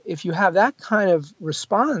 And if you have that kind of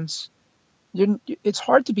response, it's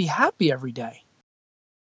hard to be happy every day.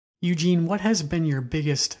 Eugene, what has been your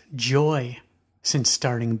biggest joy since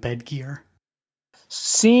starting Bedgear?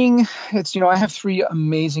 Seeing I have 3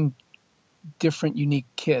 amazing, different, unique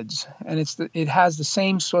kids, and it has the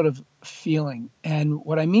same sort of feeling. And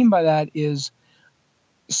what I mean by that is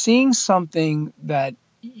seeing something that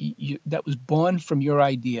that was born from your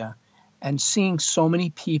idea, and seeing so many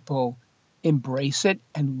people embrace it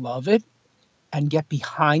and love it and get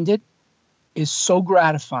behind it is so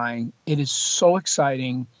gratifying. It is so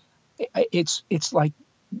exciting. It's like,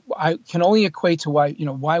 I can only equate to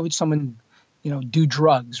why would someone do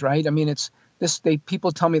drugs, right? I mean,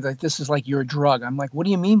 people tell me that this is like your drug. I'm like, what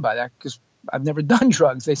do you mean by that? Because I've never done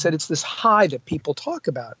drugs. They said it's this high that people talk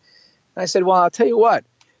about. And I said, well, I'll tell you what,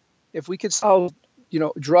 if we could solve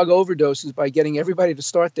drug overdoses by getting everybody to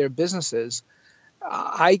start their businesses,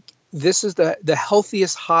 this is the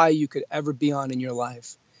healthiest high you could ever be on in your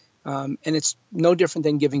life. And it's no different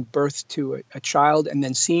than giving birth to a child and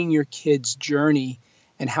then seeing your kid's journey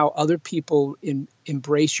and how other people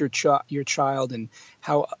embrace your child and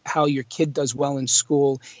how your kid does well in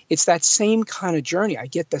school. It's that same kind of journey. I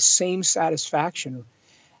get the same satisfaction.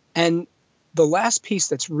 And the last piece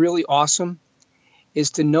that's really awesome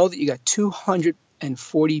is to know that you got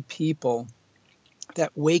 240 people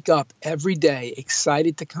that wake up every day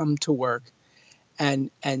excited to come to work,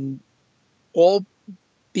 and all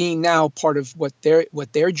being now part of what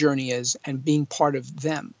their journey is and being part of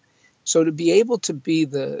them. So to be able to be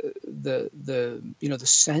the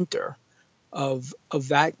center of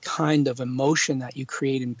that kind of emotion that you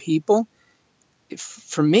create in people,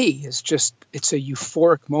 for me, it's a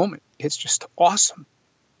euphoric moment. It's just awesome.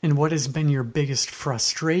 And what has been your biggest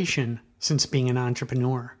frustration since being an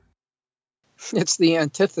entrepreneur? It's the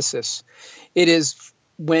antithesis. It is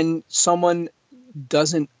when someone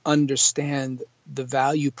doesn't understand the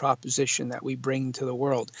value proposition that we bring to the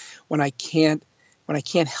world. When I can't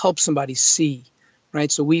help somebody see,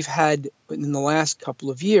 right? So we've had, in the last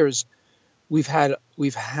couple of years, we've had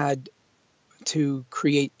to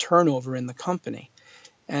create turnover in the company.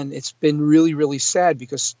 And it's been really, really sad,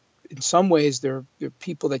 because in some ways there are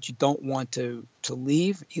people that you don't want to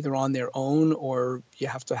leave, either on their own or you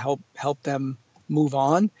have to help them move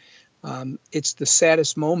on. It's the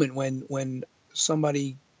saddest moment when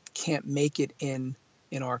somebody can't make it in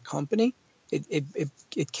our company.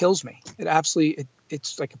 It kills me. It absolutely,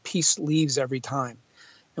 it's like a piece leaves every time.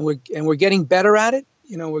 And we're getting better at it.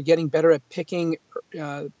 We're getting better at picking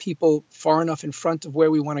people far enough in front of where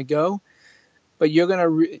we want to go. But you're going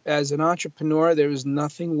to, as an entrepreneur, there is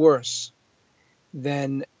nothing worse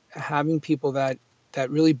than having people that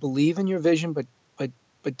really believe in your vision, but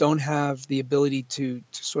but don't have the ability to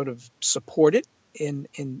sort of support it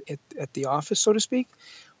at the office, so to speak,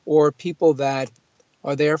 or people that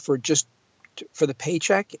are there for the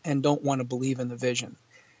paycheck and don't want to believe in the vision.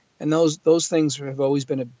 And those things have always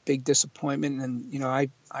been a big disappointment. And, you know,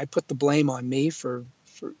 I put the blame on me for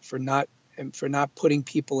not putting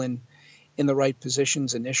people in the right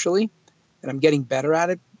positions initially. And I'm getting better at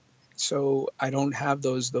it, so I don't have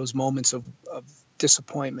those moments of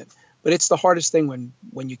disappointment. But it's the hardest thing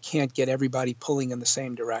when you can't get everybody pulling in the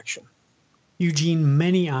same direction. Eugene,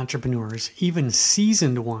 many entrepreneurs, even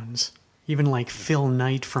seasoned ones, even like Phil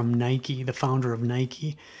Knight from Nike, the founder of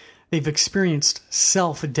Nike, they've experienced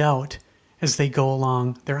self-doubt as they go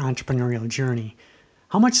along their entrepreneurial journey.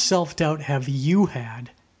 How much self-doubt have you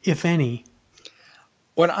had, if any?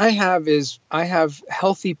 What I have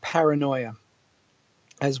healthy paranoia,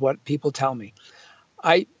 as what people tell me.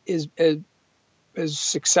 As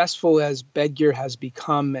successful as Bedgear has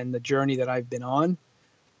become and the journey that I've been on,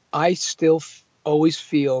 I still always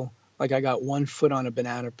feel like I got one foot on a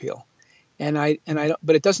banana peel, and I don't,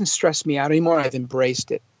 but it doesn't stress me out anymore. I've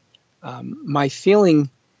embraced it. My feeling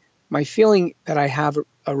that I have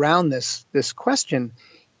around this question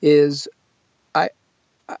is I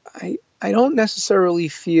don't necessarily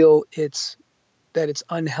feel that it's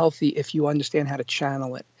unhealthy if you understand how to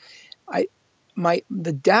channel it.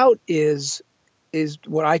 The doubt is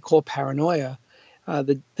what I call paranoia.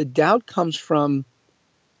 The doubt comes from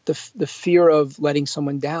the fear of letting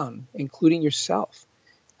someone down, including yourself.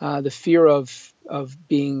 The fear of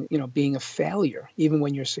being a failure, even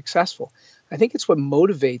when you're successful. I think it's what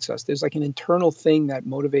motivates us. There's like an internal thing that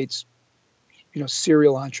motivates,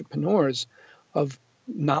 serial entrepreneurs of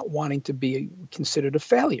not wanting to be considered a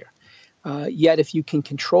failure. Yet, if you can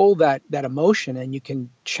control that emotion and you can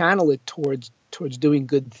channel it towards doing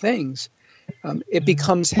good things, it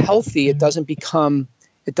becomes healthy. It doesn't become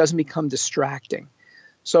distracting.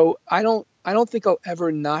 So I don't think I'll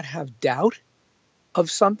ever not have doubt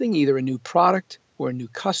of something, either a new product or a new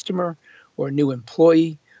customer or a new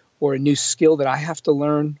employee or a new skill that I have to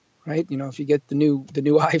learn. Right? If you get the new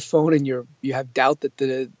iPhone and you have doubt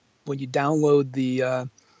that when you download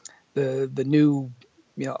the new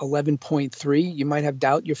 11.3, you might have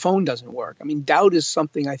doubt your phone doesn't work. I mean, doubt is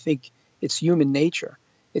something, I think it's human nature.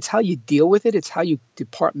 It's how you deal with it. It's how you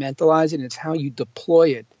compartmentalize it. And it's how you deploy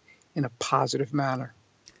it in a positive manner.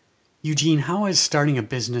 Eugene, how has starting a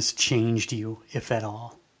business changed you, if at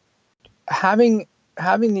all? Having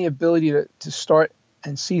the ability to start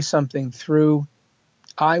and see something through.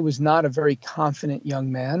 I was not a very confident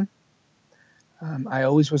young man. I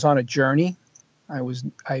always was on a journey. I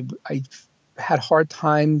had hard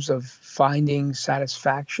times of finding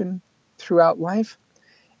satisfaction throughout life,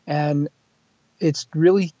 and it's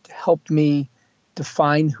really helped me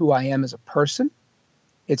define who I am as a person.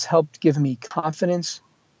 It's helped give me confidence.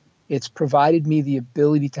 It's provided me the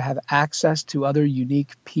ability to have access to other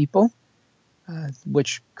unique people,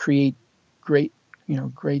 which create great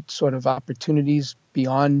sort of opportunities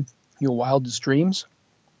beyond your wildest dreams.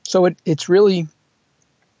 So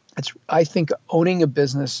I think owning a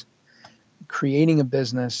business, creating a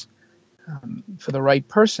business for the right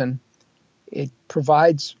person, it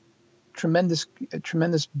provides a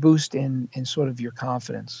tremendous boost in sort of your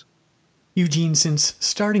confidence. Eugene, since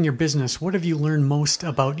starting your business, what have you learned most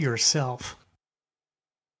about yourself?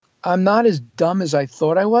 I'm not as dumb as I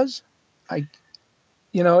thought I was.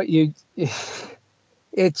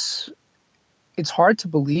 It's hard to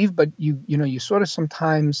believe, but you sort of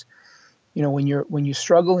sometimes, when you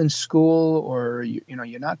struggle in school or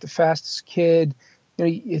you're not the fastest kid,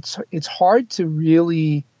 it's hard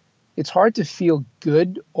to feel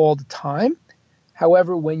good all the time.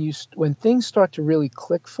 However, when things start to really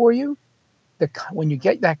click for you, when you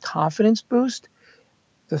get that confidence boost,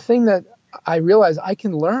 the thing that I realize I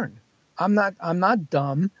can learn. I'm not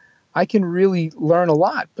dumb. I can really learn a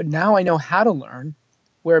lot, but now I know how to learn.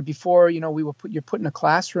 Where before, you're put in a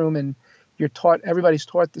classroom and everybody's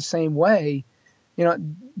taught the same way.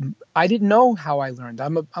 I didn't know how I learned.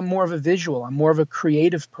 I'm more of a visual. I'm more of a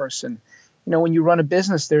creative person. When you run a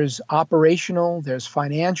business, there's operational, there's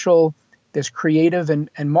financial, there's creative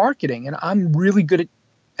and marketing. And I'm really good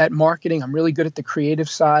at marketing. I'm really good at the creative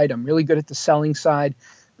side. I'm really good at the selling side.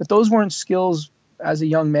 But those weren't skills as a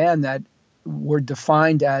young man that were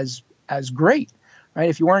defined as great, right?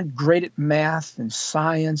 If you weren't great at math and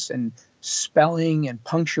science and spelling and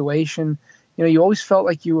punctuation, you always felt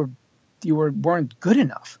like you weren't good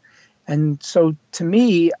enough. And so to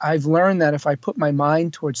me, I've learned that if I put my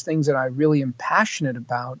mind towards things that I really am passionate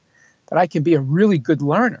about, that I can be a really good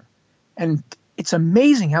learner. And it's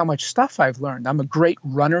amazing how much stuff I've learned. I'm a great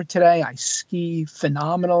runner today. I ski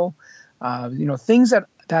phenomenal. Things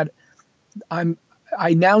that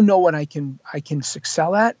I now know what I can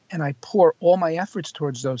excel at, and I pour all my efforts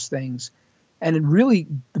towards those things. And it really,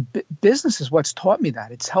 the business is what's taught me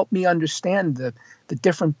that. It's helped me understand the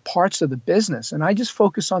different parts of the business. And I just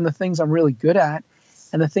focus on the things I'm really good at,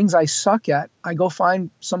 and the things I suck at, I go find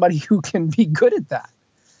somebody who can be good at that.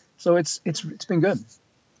 So it's been good.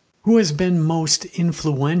 Who has been most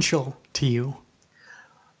influential to you?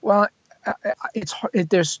 Well,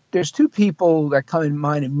 there's two people that come in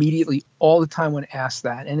mind immediately all the time when asked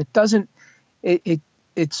that, and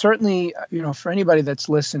it certainly, for anybody that's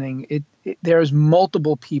listening, there's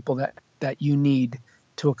multiple people that you need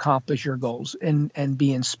to accomplish your goals and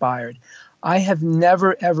be inspired. I have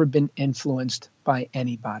never ever been influenced by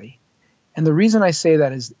anybody, and the reason I say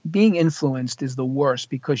that is being influenced is the worst,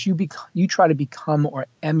 because you try to become or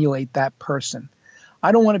emulate that person.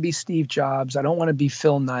 I don't want to be Steve Jobs. I don't want to be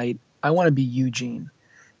Phil Knight. I want to be Eugene.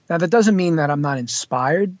 Now, that doesn't mean that I'm not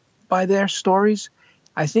inspired by their stories.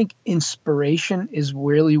 I think inspiration is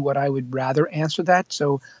really what I would rather answer that.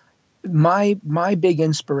 So my big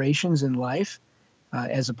inspirations in life,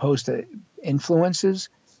 as opposed to influences,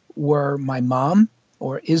 were my mom,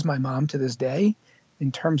 or is my mom to this day,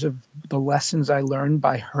 in terms of the lessons I learned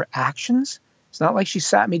by her actions. It's not like she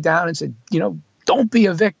sat me down and said, don't be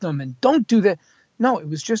a victim and don't do that. No, it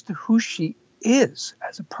was just who she is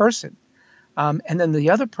as a person. And then the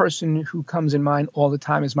other person who comes in mind all the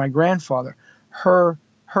time is my grandfather. Her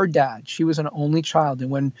dad. She was an only child, and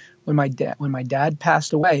when my dad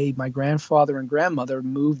passed away, my grandfather and grandmother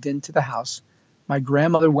moved into the house. My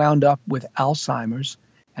grandmother wound up with Alzheimer's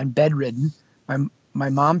and bedridden. My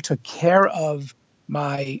mom took care of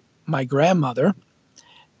my grandmother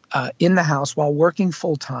in the house while working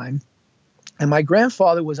full time. And my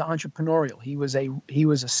grandfather was entrepreneurial. He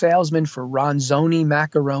was a salesman for Ronzoni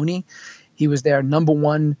Macaroni. He was their number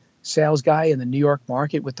one sales guy in the New York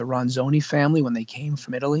market with the Ronzoni family when they came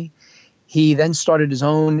from Italy. He then started his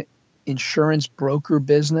own insurance broker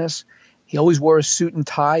business. He always wore a suit and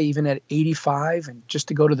tie, even at 85, and just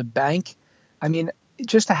to go to the bank. I mean,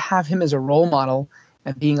 just to have him as a role model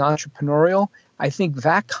and being entrepreneurial, I think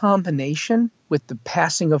that combination with the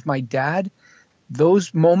passing of my dad,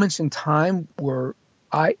 those moments in time were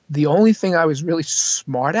the only thing I was really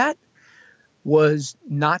smart at was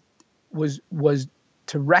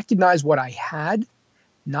to recognize what I had,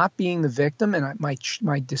 not being the victim, and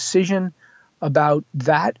my decision about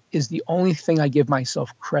that is the only thing I give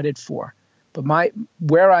myself credit for. But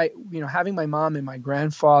having my mom and my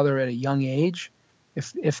grandfather at a young age,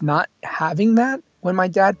 if not having that when my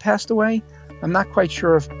dad passed away, I'm not quite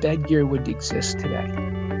sure if Bedgear would exist today.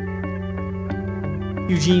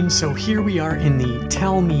 Eugene, so here we are in the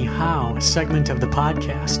Tell Me How segment of the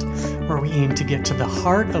podcast, where we aim to get to the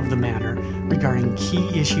heart of the matter regarding key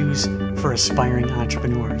issues for aspiring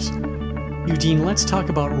entrepreneurs. Eugene, let's talk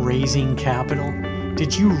about raising capital.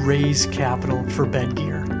 Did you raise capital for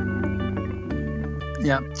Bedgear?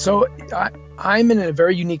 Yeah, so I'm in a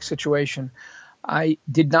very unique situation. I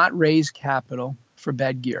did not raise capital for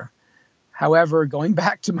Bedgear. However, going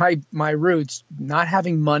back to my roots, not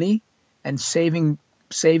having money and saving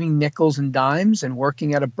nickels and dimes and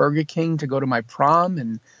working at a Burger King to go to my prom,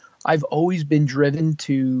 and I've always been driven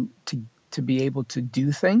to be able to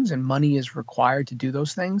do things, and money is required to do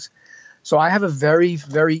those things. So I have a very,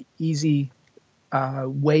 very easy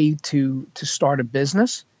way to start a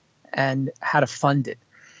business and how to fund it.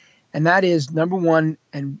 And that is, number one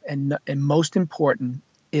and most important,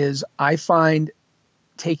 is I find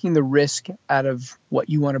taking the risk out of what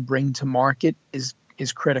you want to bring to market is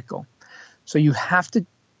critical. So you have to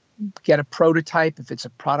get a prototype if it's a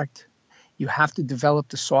product. You have to develop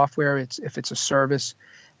the software if it's a service.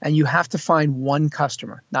 And you have to find one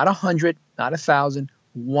customer, not 100, not 1,000,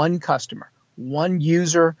 one customer, one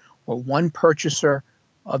user or one purchaser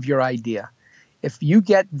of your idea. If you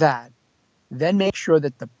get that, then make sure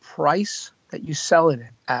that the price that you sell it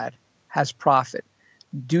at has profit.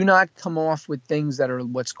 Do not come off with things that are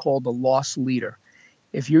what's called a loss leader.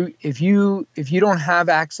 If you don't have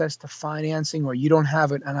access to financing, or you don't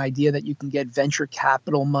have an idea that you can get venture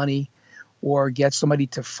capital money or get somebody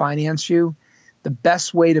to finance you, the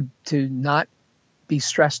best way to not be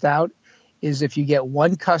stressed out is if you get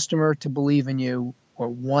one customer to believe in you or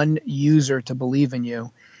one user to believe in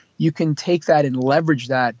you. You can take that and leverage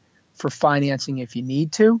that for financing if you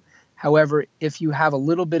need to. However, if you have a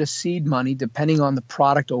little bit of seed money, depending on the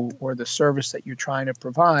product or the service that you're trying to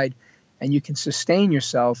provide, and you can sustain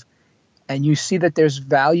yourself, and you see that there's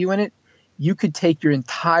value in it, you could take your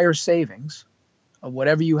entire savings of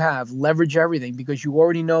whatever you have, leverage everything, because you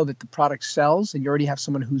already know that the product sells and you already have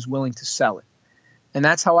someone who's willing to sell it. And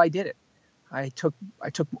that's how I did it. I took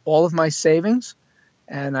all of my savings,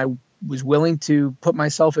 and I was willing to put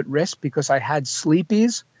myself at risk because I had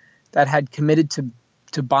sleepies that had committed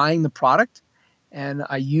to buying the product, and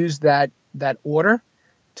I used that order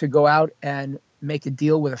to go out and make a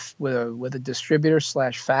deal with a distributor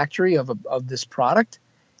 / factory of this product,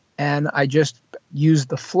 and I just used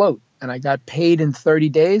the float, and I got paid in 30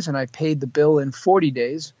 days, and I paid the bill in 40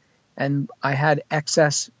 days, and I had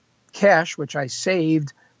excess cash which I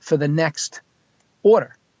saved for the next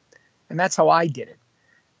order, and that's how I did it.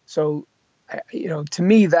 So, to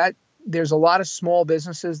me, that there's a lot of small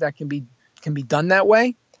businesses that can be done that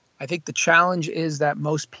way. I think the challenge is that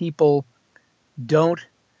most people don't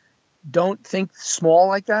think small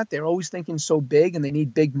like that. They're always thinking so big, and they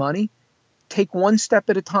need big money. Take one step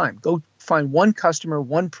at a time. Go find one customer,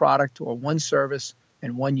 one product, or one service,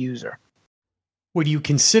 and one user. Would you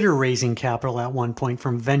consider raising capital at one point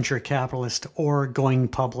from venture capitalist or going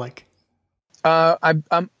public?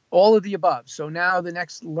 I'm all of the above. So now the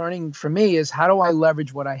next learning for me is, how do I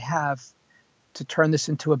leverage what I have to turn this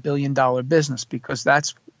into $1 billion business? Because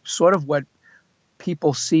that's sort of what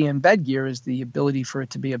people see in Bedgear, is the ability for it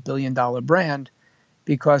to be $1 billion brand.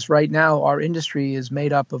 Because right now our industry is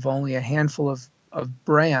made up of only a handful of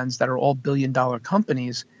brands that are all $1 billion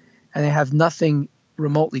companies, and they have nothing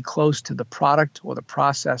remotely close to the product or the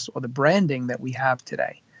process or the branding that we have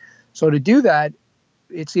today. So to do that,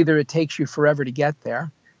 it's either it takes you forever to get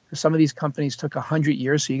there, because some of these companies took 100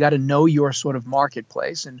 years, so you got to know your sort of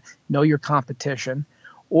marketplace and know your competition,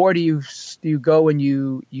 or do you go and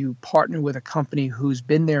you partner with a company who's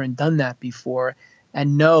been there and done that before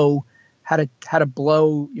and know how to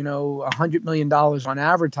blow $100 million on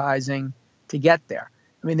advertising to get there.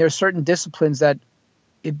 I mean, there are certain disciplines that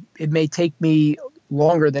it may take me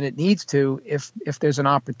longer than it needs to if there's an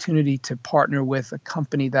opportunity to partner with a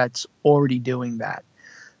company that's already doing that.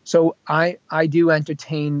 So I do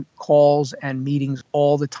entertain calls and meetings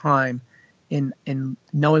all the time in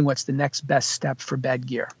knowing what's the next best step for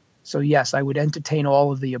Bedgear. So yes, I would entertain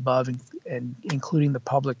all of the above, and including the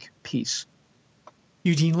public piece.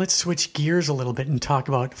 Eugene, let's switch gears a little bit and talk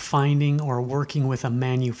about finding or working with a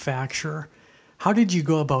manufacturer. How did you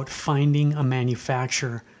go about finding a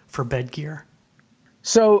manufacturer for Bedgear?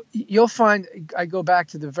 So you'll find, I go back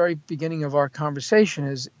to the very beginning of our conversation,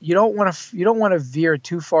 is you don't want to veer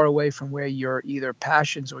too far away from where your either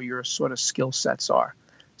passions or your sort of skill sets are.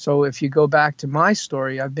 So if you go back to my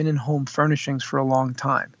story, I've been in home furnishings for a long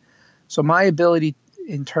time. So my ability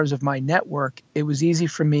in terms of my network, it was easy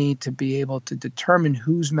for me to be able to determine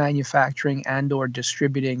who's manufacturing and or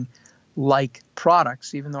distributing like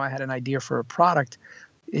products. Even though I had an idea for a product,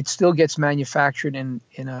 it still gets manufactured in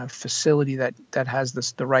a facility that has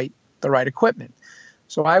the right equipment.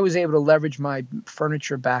 So I was able to leverage my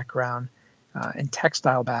furniture background and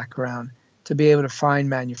textile background to be able to find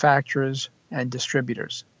manufacturers and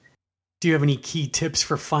distributors. Do you have any key tips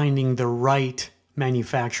for finding the right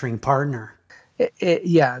manufacturing partner?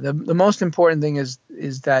 Yeah, the most important thing is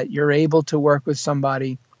that you're able to work with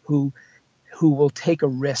somebody who will take a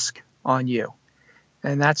risk on you.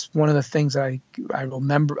 And that's one of the things that I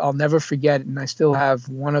remember, I'll never forget. And I still have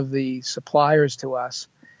one of the suppliers to us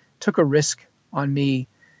took a risk on me,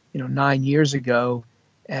 9 years ago,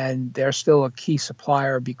 and they're still a key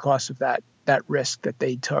supplier because of that risk that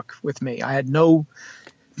they took with me. I had no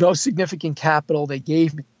significant capital. They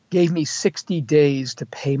gave me 60 days to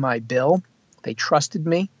pay my bill. They trusted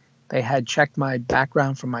me. They had checked my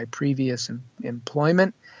background from my previous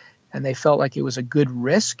employment, and they felt like it was a good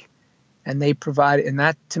risk. And they provided, and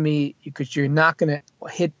that to me, because you're not going to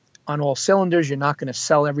hit on all cylinders, you're not going to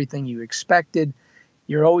sell everything you expected.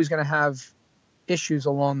 You're always going to have issues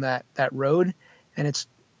along that road. And it's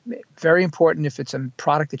very important if it's a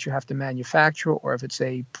product that you have to manufacture, or if it's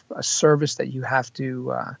a service that you have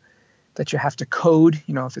to code,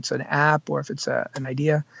 if it's an app or if it's an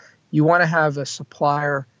idea. You want to have a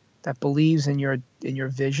supplier that believes in your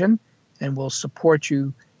vision and will support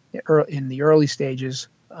you in the early stages,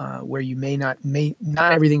 where you may not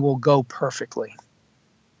everything will go perfectly.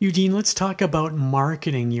 Eugene, let's talk about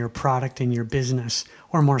marketing your product and your business,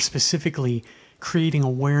 or more specifically, creating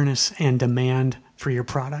awareness and demand for your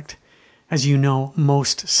product. As you know,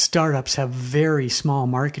 most startups have very small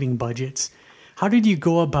marketing budgets. How did you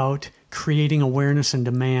go about creating awareness and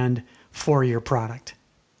demand for your product?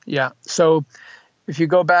 Yeah. So if you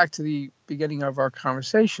go back to the beginning of our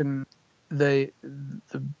conversation, the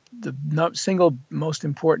single most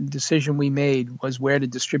important decision we made was where to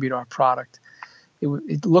distribute our product.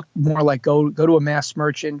 it looked more like go to a mass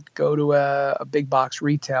merchant, go to a big box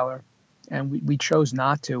retailer. And we chose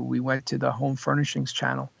not to. We went to the home furnishings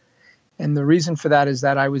channel. And the reason for that is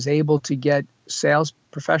that I was able to get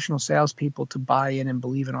professional salespeople to buy in and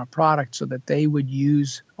believe in our product so that they would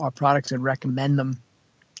use our products and recommend them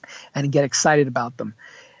and get excited about them.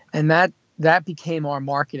 And that became our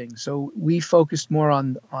marketing. So we focused more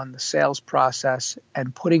on the sales process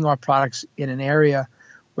and putting our products in an area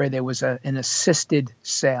where there was an assisted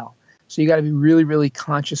sale. So you got to be really, really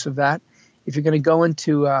conscious of that. If you're going to go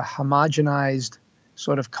into a homogenized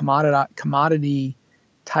sort of commodity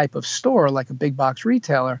type of store like a big box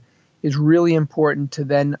retailer, it's really important to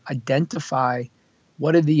then identify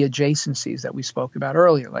what are the adjacencies that we spoke about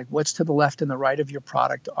earlier, like what's to the left and the right of your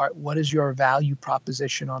product, what is your value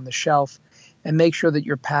proposition on the shelf, and make sure that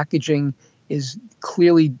your packaging is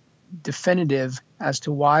clearly definitive as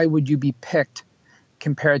to why would you be picked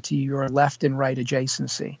compared to your left and right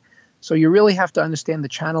adjacency. So you really have to understand the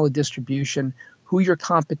channel of distribution, who your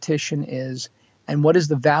competition is, and what is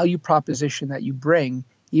the value proposition that you bring.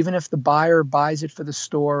 Even if the buyer buys it for the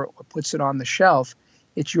store or puts it on the shelf,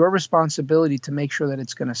 it's your responsibility to make sure that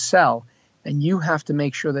it's going to sell. And you have to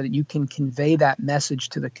make sure that you can convey that message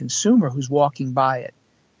to the consumer who's walking by it.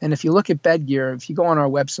 And if you look at Bedgear, if you go on our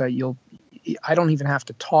website, I don't even have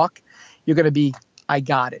to talk. You're going to be, I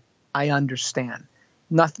got it. I understand.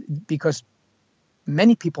 Nothing, because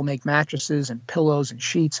many people make mattresses and pillows and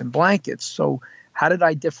sheets and blankets. So how did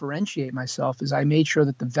I differentiate myself? Is I made sure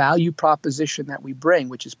that the value proposition that we bring,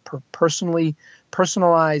 which is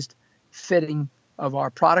personalized fitting of our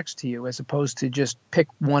products to you, as opposed to just pick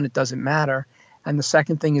one, it doesn't matter. And the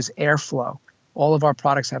second thing is airflow. All of our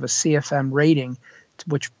products have a CFM rating,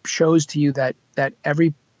 which shows to you that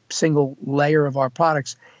every single layer of our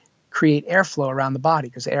products create airflow around the body,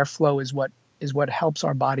 because airflow is what helps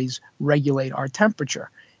our bodies regulate our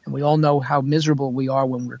temperature. And we all know how miserable we are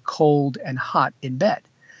when we're cold and hot in bed.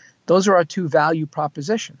 Those are our two value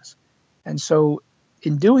propositions. And so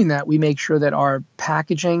in doing that, we make sure that our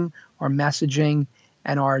packaging, our messaging,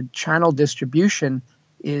 and our channel distribution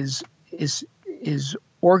is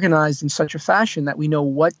organized in such a fashion that we know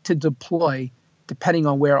what to deploy depending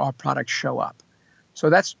on where our products show up. So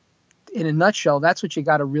that's, in a nutshell, that's what you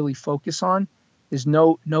got to really focus on, is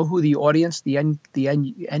know who the audience, the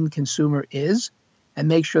end consumer is, and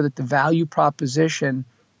make sure that the value proposition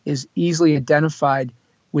is easily identified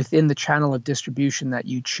within the channel of distribution that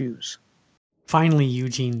you choose. Finally,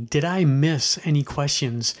 Eugene, did I miss any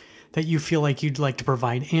questions that you feel like you'd like to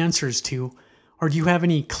provide answers to, or do you have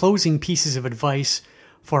any closing pieces of advice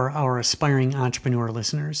for our aspiring entrepreneur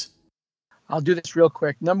listeners? I'll do this real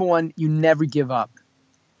quick. Number one, you never give up.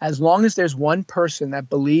 As long as there's one person that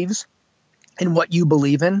believes in what you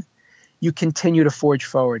believe in, you continue to forge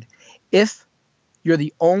forward. If you're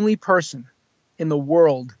the only person in the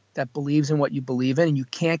world that believes in what you believe in, and you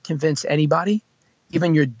can't convince anybody,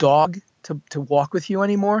 even your dog, to walk with you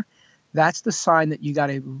anymore, that's the sign that you got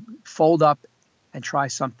to fold up and try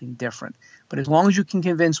something different. But as long as you can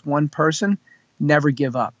convince one person, never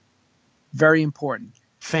give up. Very important.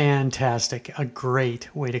 Fantastic. A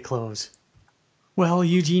great way to close. Well,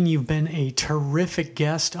 Eugene, you've been a terrific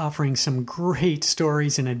guest, offering some great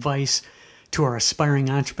stories and advice to our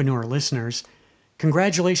aspiring entrepreneur listeners.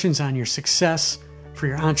 Congratulations on your success, for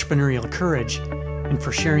your entrepreneurial courage, and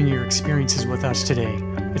for sharing your experiences with us today.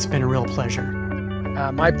 It's been a real pleasure.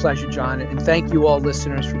 My pleasure, John. And thank you all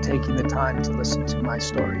listeners for taking the time to listen to my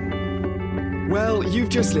story. Well, you've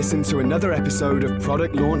just listened to another episode of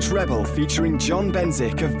Product Launch Rebel featuring John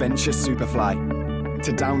Benzik of Venture Superfly.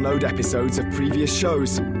 To download episodes of previous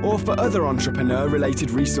shows or for other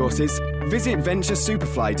entrepreneur-related resources, visit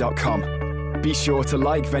venturesuperfly.com. Be sure to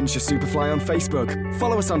like Venture Superfly on Facebook,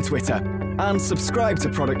 follow us on Twitter, and subscribe to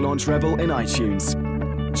Product Launch Rebel in iTunes.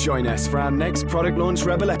 Join us for our next Product Launch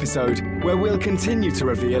Rebel episode, where we'll continue to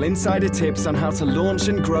reveal insider tips on how to launch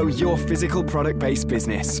and grow your physical product-based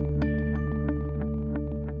business.